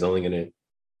marketing is only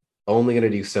gonna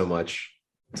do so much.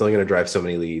 It's only gonna drive so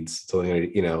many leads. It's only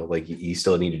gonna like you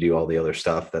still need to do all the other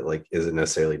stuff that like isn't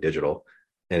necessarily digital,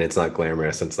 and it's not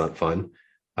glamorous and it's not fun,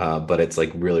 but it's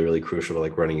like really really crucial to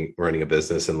like running a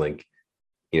business and like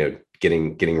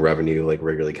getting revenue like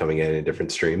regularly coming in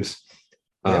different streams.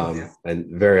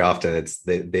 And very often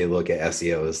they look at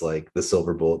SEO as like the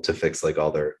silver bullet to fix like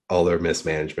all their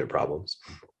mismanagement problems.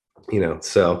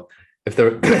 So if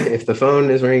the phone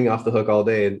is ringing off the hook all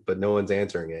day but no one's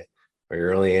answering it, or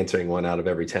you're only answering 1 out of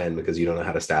every 10 because you don't know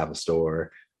how to staff a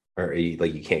store, or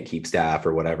you can't keep staff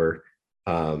or whatever,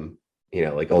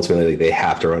 like ultimately they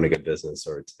have to run a good business,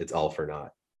 or it's all for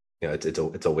naught.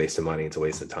 It's a waste of money. It's a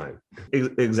waste of time.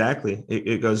 Exactly.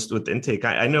 It goes with intake.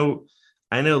 I know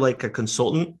like a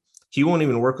consultant, he won't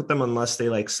even work with them unless they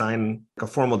like sign a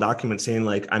formal document saying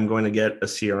like, I'm going to get a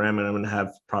CRM and I'm going to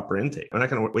have proper intake. I'm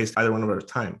not going to waste either one of our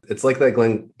time. It's like that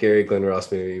Glenn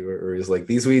Ross movie where he's like,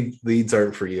 these leads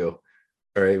aren't for you.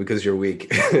 All right, because you're weak.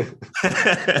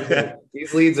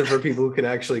 These leads are for people who can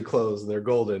actually close and they're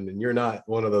golden, and you're not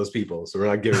one of those people. So we're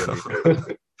not giving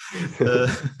them.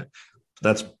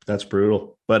 That's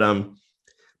brutal. But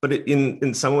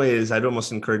in some ways, I'd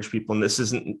almost encourage people, and this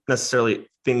isn't necessarily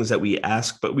things that we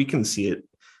ask, but we can see it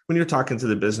when you're talking to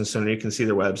the business owner. You can see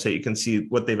their website, you can see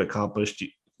what they've accomplished.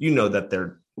 You know that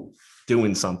they're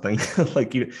doing something.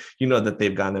 Like you know that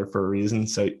they've gone there for a reason.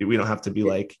 So we don't have to be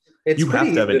like, It's you have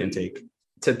pretty to have an easy intake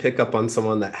to pick up on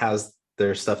someone that has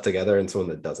their stuff together and someone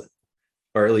that doesn't,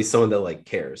 or at least someone that like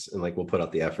cares and like will put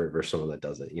out the effort versus someone that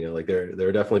doesn't. You know, like there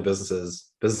are definitely business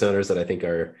owners that I think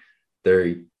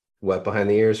they're wet behind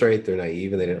the ears, right? They're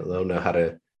naive and they don't know how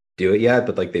to do it yet,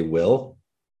 but like they will.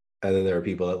 And then there are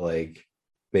people that like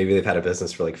maybe they've had a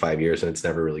business for like 5 years and it's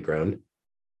never really grown,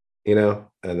 you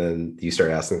know? And then you start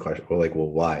asking the question, well,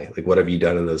 why? Like, what have you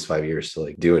done in those 5 years to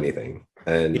like do anything?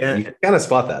 And you can kind of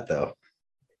spot that though.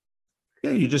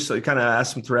 Yeah, you just like, kind of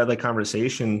ask them to have that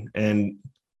conversation, and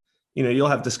you'll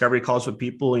have discovery calls with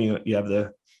people. You have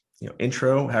the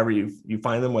intro, however you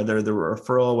find them, whether they're a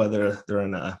referral, whether they're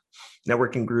in a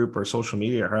networking group or social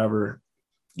media, or however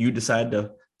you decide to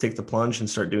take the plunge and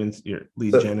start doing your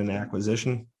lead gen and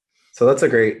acquisition. So that's a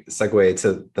great segue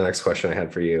to the next question I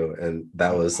had for you, and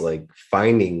that was like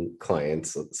finding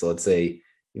clients. So let's say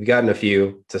you've gotten a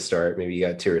few to start, maybe you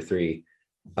got 2 or 3.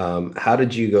 How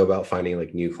did you go about finding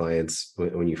like new clients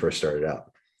when you first started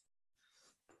out?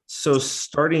 So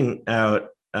starting out,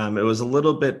 it was a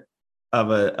little bit of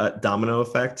a domino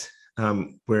effect,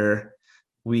 where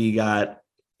we got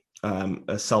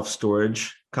a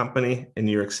self-storage company in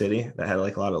New York City that had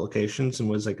like a lot of locations and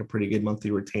was like a pretty good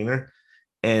monthly retainer.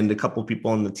 And a couple of people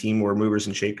on the team were movers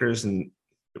and shakers. And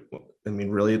I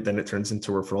mean, really, then it turns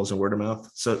into referrals and word of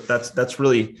mouth. So that's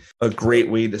really a great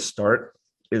way to start.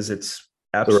 It's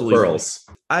absolutely referrals.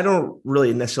 I don't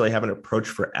really necessarily have an approach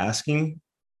for asking.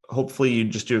 Hopefully you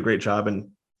just do a great job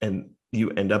and you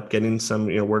end up getting some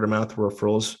word of mouth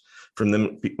referrals from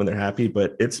them when they're happy.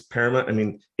 But it's paramount. I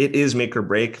mean, it is make or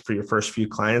break for your first few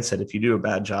clients, that if you do a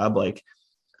bad job, like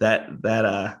that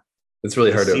it's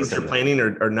really hard to seeds you're planting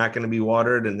are not going to be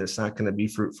watered, and it's not going to be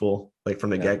fruitful. Like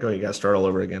from the get-go, you got to start all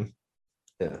over again.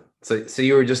 Yeah. So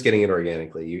you were just getting it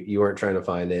organically. You weren't trying to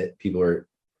find it. People were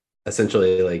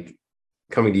essentially like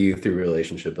coming to you through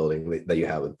relationship building that you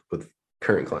have with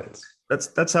current clients.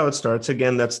 That's how it starts.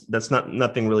 Again, that's not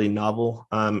nothing really novel.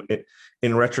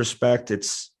 In retrospect,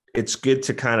 it's good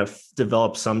to kind of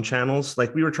develop some channels.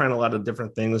 Like we were trying a lot of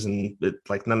different things, and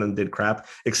like none of them did crap.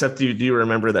 Except do you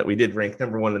remember that we did rank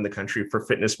 #1 in the country for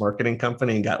fitness marketing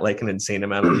company and got like an insane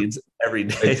amount of leads every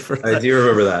day. I do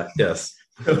remember that. Yes.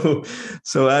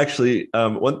 So actually,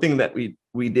 one thing that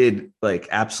we did like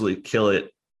absolutely kill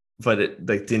it, but it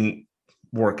like didn't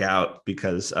work out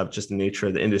because of just the nature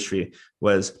of the industry,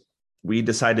 was we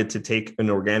decided to take an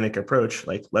organic approach.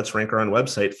 Like, let's rank our own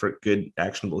website for good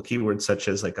actionable keywords, such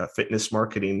as like a fitness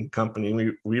marketing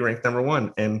company. We ranked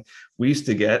 #1, and we used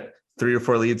to get 3 or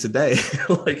 4 leads a day.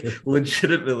 Like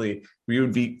legitimately, we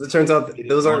would be. It turns out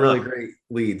those aren't really great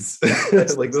leads.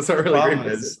 Like those aren't really great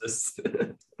business.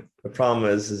 The problem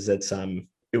is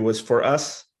it was for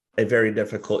us a very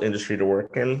difficult industry to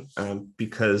work in,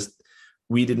 because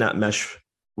we did not mesh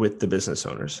with the business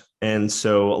owners. And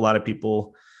so a lot of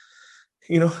people,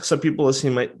 some people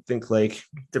listening might think like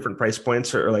different price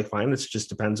points are like fine. It just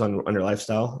depends on your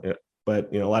lifestyle.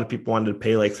 But, a lot of people wanted to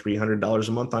pay like $300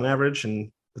 a month on average.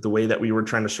 And the way that we were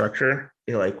trying to structure,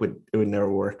 it would never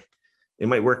work. It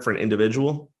might work for an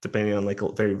individual, depending on like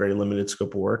a very, very limited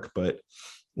scope of work. But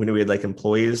when we had like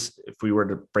employees, if we were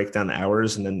to break down the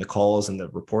hours and then the calls and the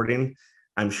reporting,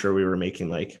 I'm sure we were making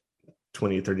like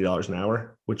 $20, $30 an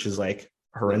hour, which is like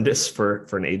horrendous for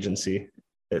an agency.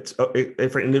 It's for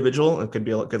an individual, it could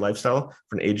be a good lifestyle.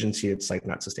 For an agency, it's like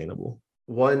not sustainable.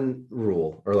 One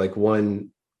rule or like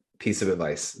one piece of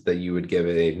advice that you would give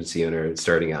an agency owner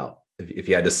starting out, if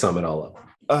you had to sum it all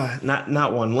up.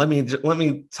 Not one. Let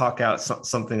me talk out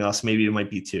something else. Maybe it might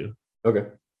be 2.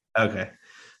 Okay.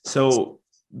 So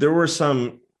there's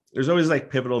always like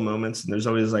pivotal moments, and there's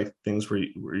always like things where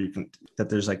you can, that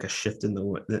there's like a shift in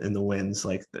the winds.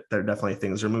 Like there are definitely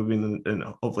things are moving in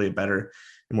hopefully a better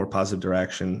and more positive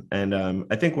direction. And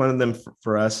I think one of them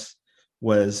for us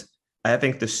was, I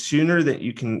think the sooner that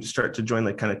you can start to join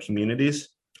like kind of communities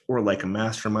or like a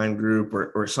mastermind group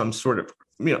or some sort of,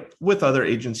 with other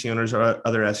agency owners or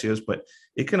other SEOs, but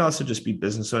it can also just be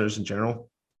business owners in general.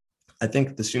 I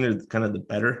think the sooner kind of the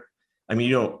better. I mean,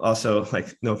 you don't also,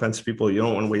 like, no offense to people, you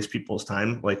don't want to waste people's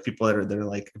time. Like people that are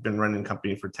like been running a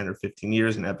company for 10 or 15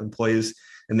 years and have employees,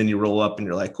 and then you roll up and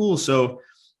you're like, cool. So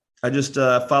I just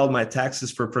filed my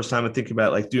taxes for the first time and thinking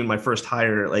about like doing my first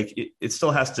hire. Like it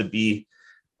still has to be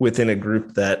within a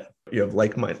group that you have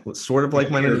like-minded, sort of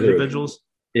like-minded individuals.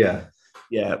 Yeah.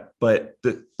 Yeah, but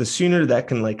the sooner that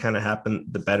can like kind of happen,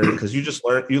 the better, because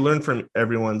you learn from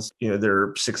everyone's,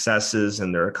 their successes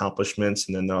and their accomplishments,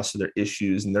 and then also their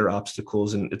issues and their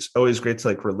obstacles, and it's always great to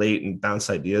like relate and bounce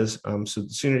ideas. So the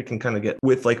sooner you can kind of get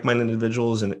with like-minded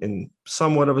individuals and in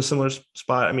somewhat of a similar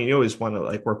spot. I mean, you always want to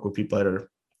like work with people that are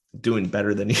doing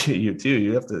better than you do.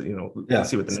 You have to,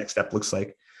 see what the next step looks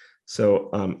like. So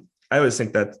I always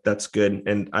think that that's good,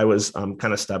 and I was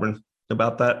kind of stubborn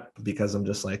about that because I'm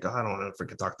just like, oh, I don't want to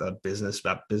freaking talk about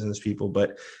business people,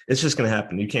 but it's just going to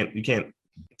happen. You can't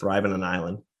thrive in an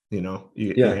island. You're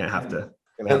gonna have to.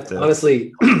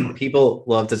 Honestly, people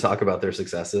love to talk about their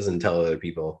successes and tell other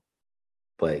people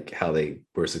like how they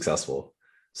were successful.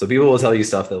 So people will tell you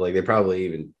stuff that like they probably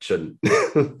even shouldn't,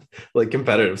 like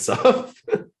competitive stuff.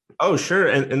 Oh, sure.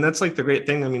 And that's like the great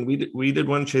thing. I mean, we did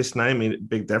one, Chase and I made a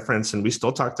big difference, and we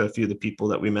still talk to a few of the people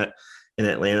that we met in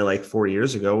Atlanta like 4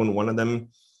 years ago. And one of them,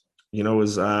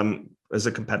 was as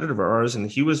a competitor of ours,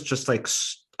 and he was just like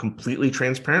completely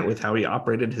transparent with how he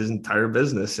operated his entire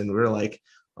business. And we were like,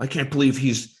 I can't believe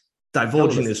he's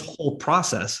divulging his whole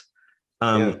process.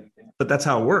 But that's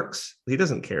how it works. He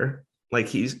doesn't care.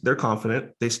 Like they're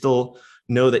confident. They still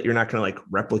know that you're not going to like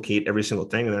replicate every single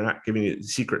thing, and they're not giving you the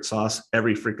secret sauce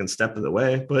every freaking step of the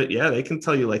way. But yeah, they can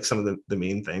tell you like some of the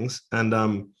main things. And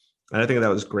I think that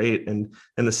was great. And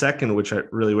the second, which I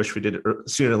really wish we did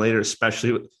sooner or later,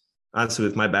 especially honestly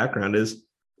with my background, is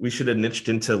we should have niched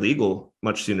into legal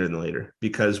much sooner than later,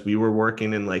 because we were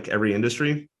working in like every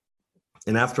industry.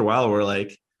 And after a while, we're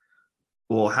like,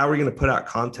 well, how are we going to put out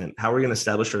content? How are we going to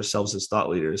establish ourselves as thought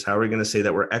leaders? How are we going to say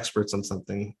that we're experts on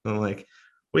something? And I'm like,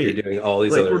 wait, you're doing all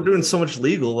these like we're doing so much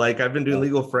legal. Like I've been doing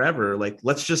legal forever. Like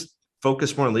let's just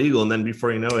focus more on legal. And then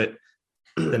before you know it,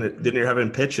 then you're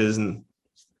having pitches, and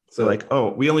so like,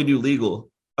 oh, we only do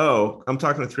legal. Oh, I'm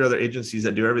talking to 3 other agencies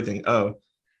that do everything. Oh,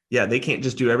 yeah, they can't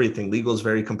just do everything. Legal is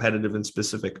very competitive and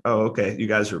specific. Oh, okay, you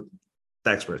guys are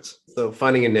experts. So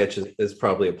finding a niche is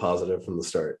probably a positive from the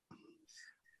start.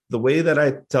 The way that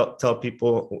I tell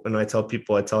people, when I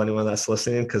tell anyone that's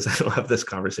listening, because I don't have this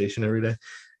conversation every day,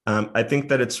 I think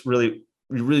that you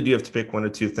really do have to pick 1 or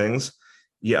 2 things.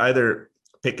 You either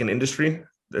pick an industry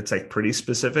that's like pretty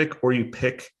specific, or you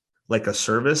pick like a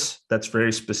service that's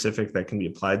very specific that can be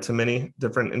applied to many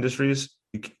different industries.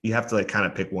 You have to like kind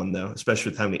of pick one though,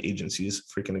 especially with how many agencies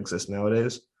freaking exist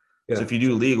nowadays. Yeah. So if you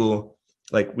do legal,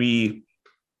 like we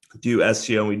do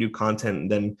SEO and we do content,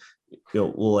 and then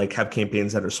we'll like have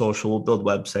campaigns that are social, we'll build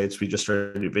websites. We just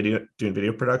started doing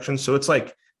video production. So it's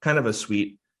like kind of a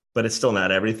suite, but it's still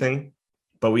not everything.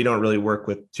 But we don't really work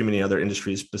with too many other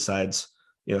industries besides,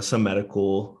 some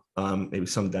medical, maybe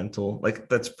some dental. Like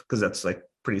that's because that's like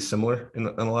pretty similar in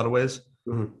a lot of ways.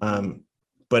 Mm-hmm.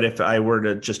 But if I were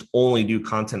to just only do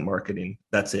content marketing,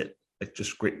 that's it. Like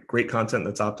just great content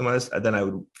that's optimized, then I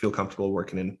would feel comfortable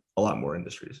working in a lot more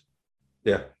industries.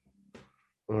 Yeah.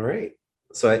 All right.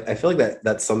 So I feel like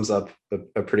that sums up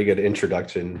a pretty good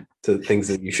introduction to things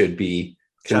that you should be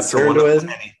concerned with.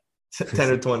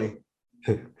 10 or 20.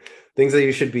 Things that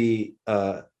you should be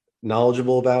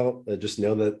knowledgeable about. Just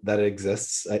know that it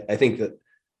exists. I think that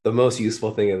the most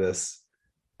useful thing of this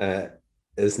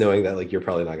is knowing that like you're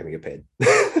probably not going to get paid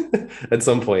at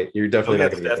some point. You're definitely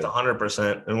not going to get paid.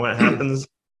 100%. And when it happens,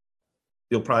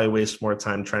 you'll probably waste more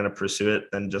time trying to pursue it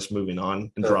than just moving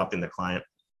on and dropping the client.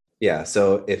 Yeah.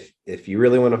 So if you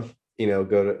really want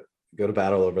to, go to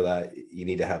battle over that, you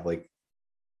need to have like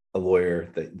a lawyer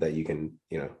that you can,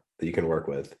 that you can work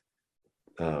with.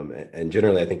 And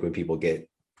generally I think when people get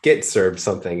served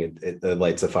something, it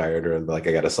lights a fire under them. Like,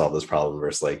 I got to solve this problem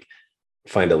versus like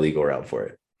find a legal route for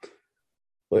it.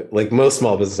 Like most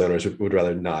small business owners would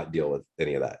rather not deal with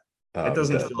any of that. It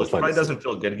probably doesn't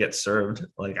feel good to get served.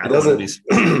 Like it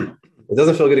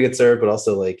doesn't feel good to get served, but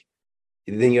also like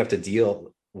then you have to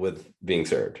deal with being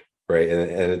served, right?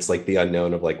 And it's like the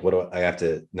unknown of like, what do I have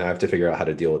to figure out how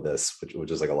to deal with this,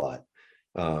 which is like a lot.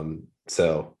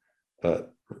 So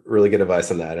really good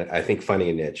advice on that. I think finding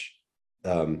a niche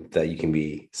that you can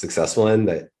be successful in,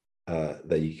 that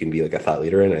you can be like a thought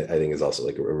leader in, I think is also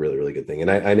like a really, really good thing.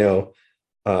 And I know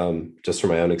just from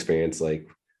my own experience, like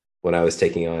when I was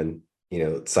taking on,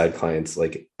 side clients,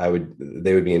 like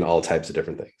they would be in all types of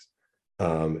different things.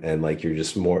 And like,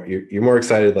 you're more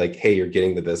excited, like, hey, you're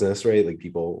getting the business, right? Like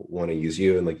people want to use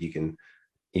you and like you can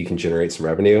generate some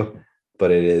revenue,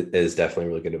 but it is definitely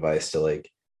really good advice to like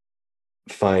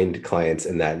find clients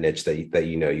in that niche that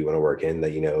you want to work in,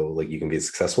 that like you can be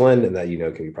successful in, and that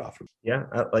can be profitable. Yeah,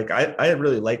 like I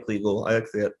really like legal. I like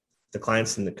the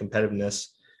clients and the competitiveness.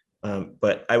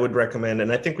 But I would recommend,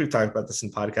 and I think we've talked about this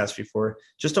in podcasts before,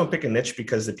 just don't pick a niche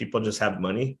because the people just have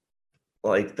money.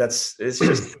 Like it's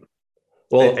just,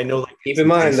 well, I know, like, keep in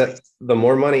mind that the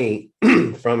more money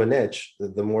from a niche,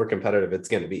 the more competitive it's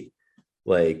going to be.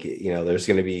 Like, there's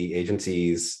going to be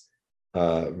agencies,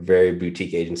 very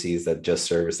boutique agencies that just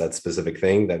service that specific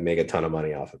thing that make a ton of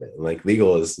money off of it. And like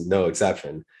legal is no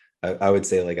exception. I would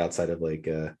say, like, outside of like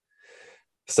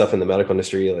stuff in the medical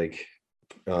industry, like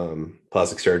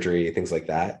plastic surgery, things like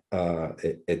that,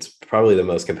 it's probably the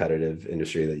most competitive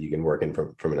industry that you can work in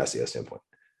from an SEO standpoint,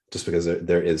 just because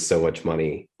there is so much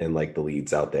money in like the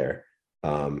leads out there,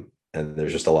 and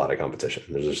there's just a lot of competition.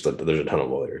 There's a ton of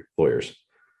lawyers.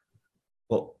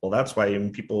 Well, that's why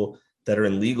even people that are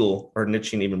in legal are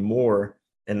niching even more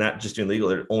and not just doing legal.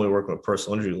 They're only working with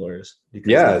personal injury lawyers.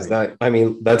 Yeah, it's not. I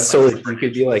mean, that's totally. You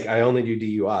could be like, I only do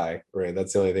DUI, right?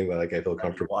 That's the only thing that like I feel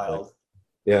comfortable. Wild. With.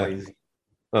 Yeah. Crazy.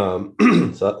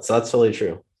 So that's totally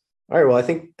true. All right. Well, I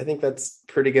think that's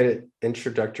pretty good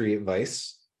introductory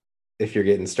advice if you're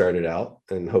getting started out,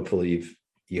 and hopefully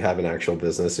you have an actual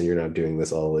business and you're not doing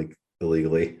this all like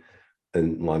illegally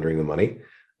and laundering the money.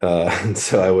 And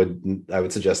so I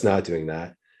would suggest not doing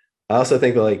that. I also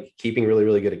think that like keeping really,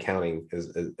 really good accounting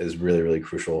is really, really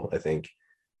crucial. I think,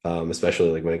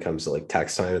 especially like when it comes to like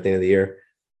tax time at the end of the year.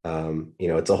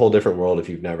 It's a whole different world if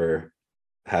you've never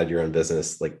had your own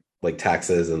business, like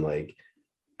taxes and like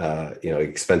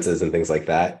expenses and things like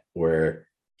that, where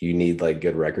you need like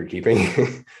good record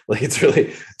keeping. Like it's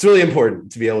really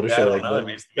important to be able to show like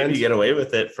maybe you get away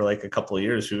with it for like a couple of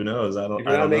years. Who knows? If you're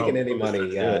not making any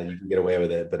money, yeah, you can get away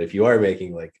with it. But if you are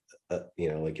making like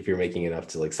like if you're making enough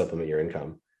to like supplement your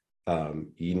income,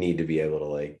 you need to be able to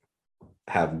like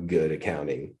have good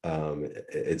accounting.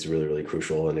 It's really, really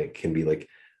crucial, and it can be like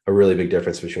a really big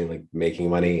difference between like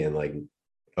making money and like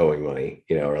owing money,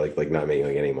 or like not making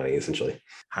like any money, essentially.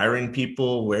 Hiring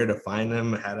people, where to find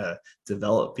them, how to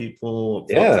develop people.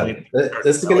 Yeah,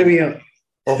 this is going to be a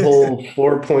whole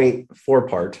 4.4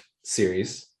 part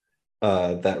series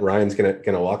that Ryan's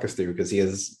gonna walk us through, because he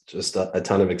has just a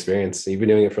ton of experience. You've been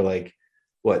doing it for like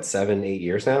what, 7-8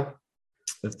 years now?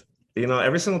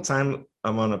 Every single time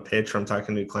I'm on a pitch or I'm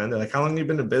talking to a client, they're like, "How long have you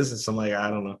been in business?" I'm like, "I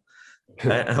don't know."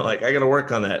 I'm like, I got to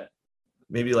work on that.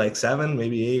 Maybe like 7,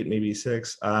 maybe 8, maybe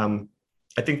 6. I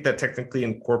think that technically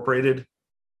incorporated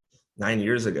 9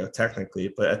 years ago,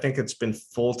 technically, but I think it's been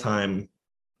full-time,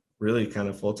 really kind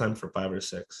of full-time for 5 or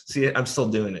 6. See, I'm still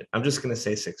doing it. I'm just going to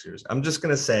say 6 years. I'm just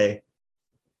going to say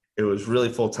it was really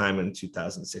full-time in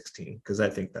 2016, because I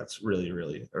think that's really,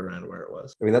 really around where it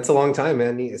was. I mean, that's a long time,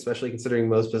 man, especially considering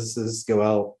most businesses go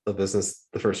out of business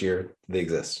the first year they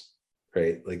exist,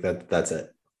 right? Like that's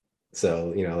it.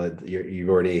 So, you've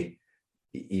already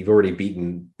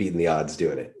beaten the odds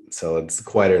doing it. So it's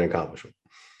quite an accomplishment.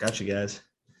 Gotcha, guys.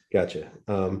 Gotcha.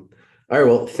 All right.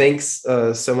 Well, thanks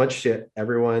so much to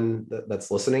everyone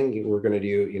that's listening. We're going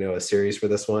to do, a series for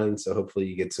this one. So hopefully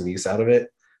you get some use out of it.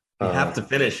 You have to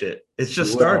finish it. It's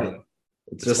just starting.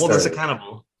 It's just hold us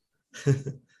accountable.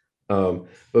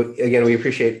 But again, we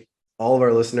appreciate all of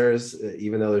our listeners,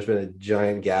 even though there's been a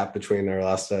giant gap between our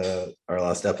last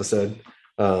episode.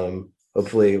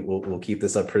 Hopefully we'll keep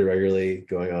this up pretty regularly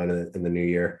going on in the new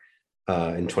year,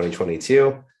 in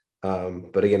 2022.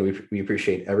 But again, we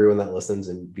appreciate everyone that listens,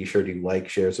 and be sure to like,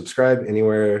 share, subscribe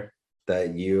anywhere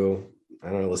that you,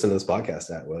 listen to this podcast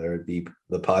at, whether it be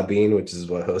the Podbean, which is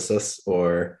what hosts us,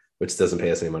 or which doesn't pay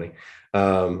us any money,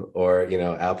 or,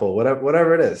 Apple,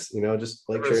 whatever it is, just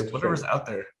like, whatever's out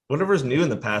there, whatever's new in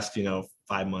the past,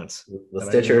 5 months, the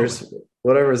Stitchers,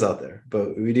 whatever's out there.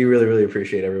 But we do really, really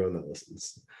appreciate everyone that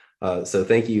listens. So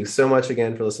thank you so much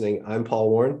again for listening. I'm Paul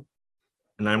Warren.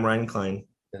 And I'm Ryan Klein.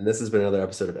 And this has been another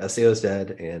episode of SEO's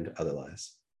Dead and Other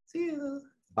Lies. See ya.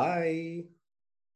 Bye.